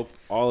I hope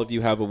all of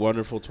you have a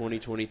wonderful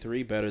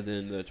 2023, better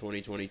than the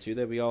 2022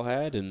 that we all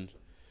had, and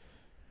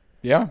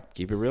Yeah.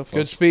 Keep it real, folks.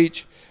 Good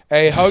speech.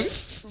 Hey, hug.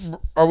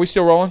 Are we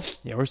still rolling?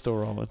 Yeah, we're still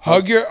rolling.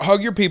 Hug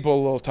your people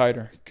a little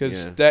tighter,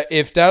 because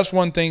if that's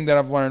one thing that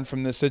I've learned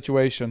from this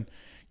situation,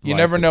 you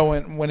never know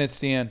when it's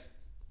the end.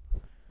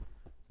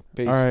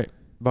 Peace. All right.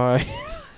 Bye.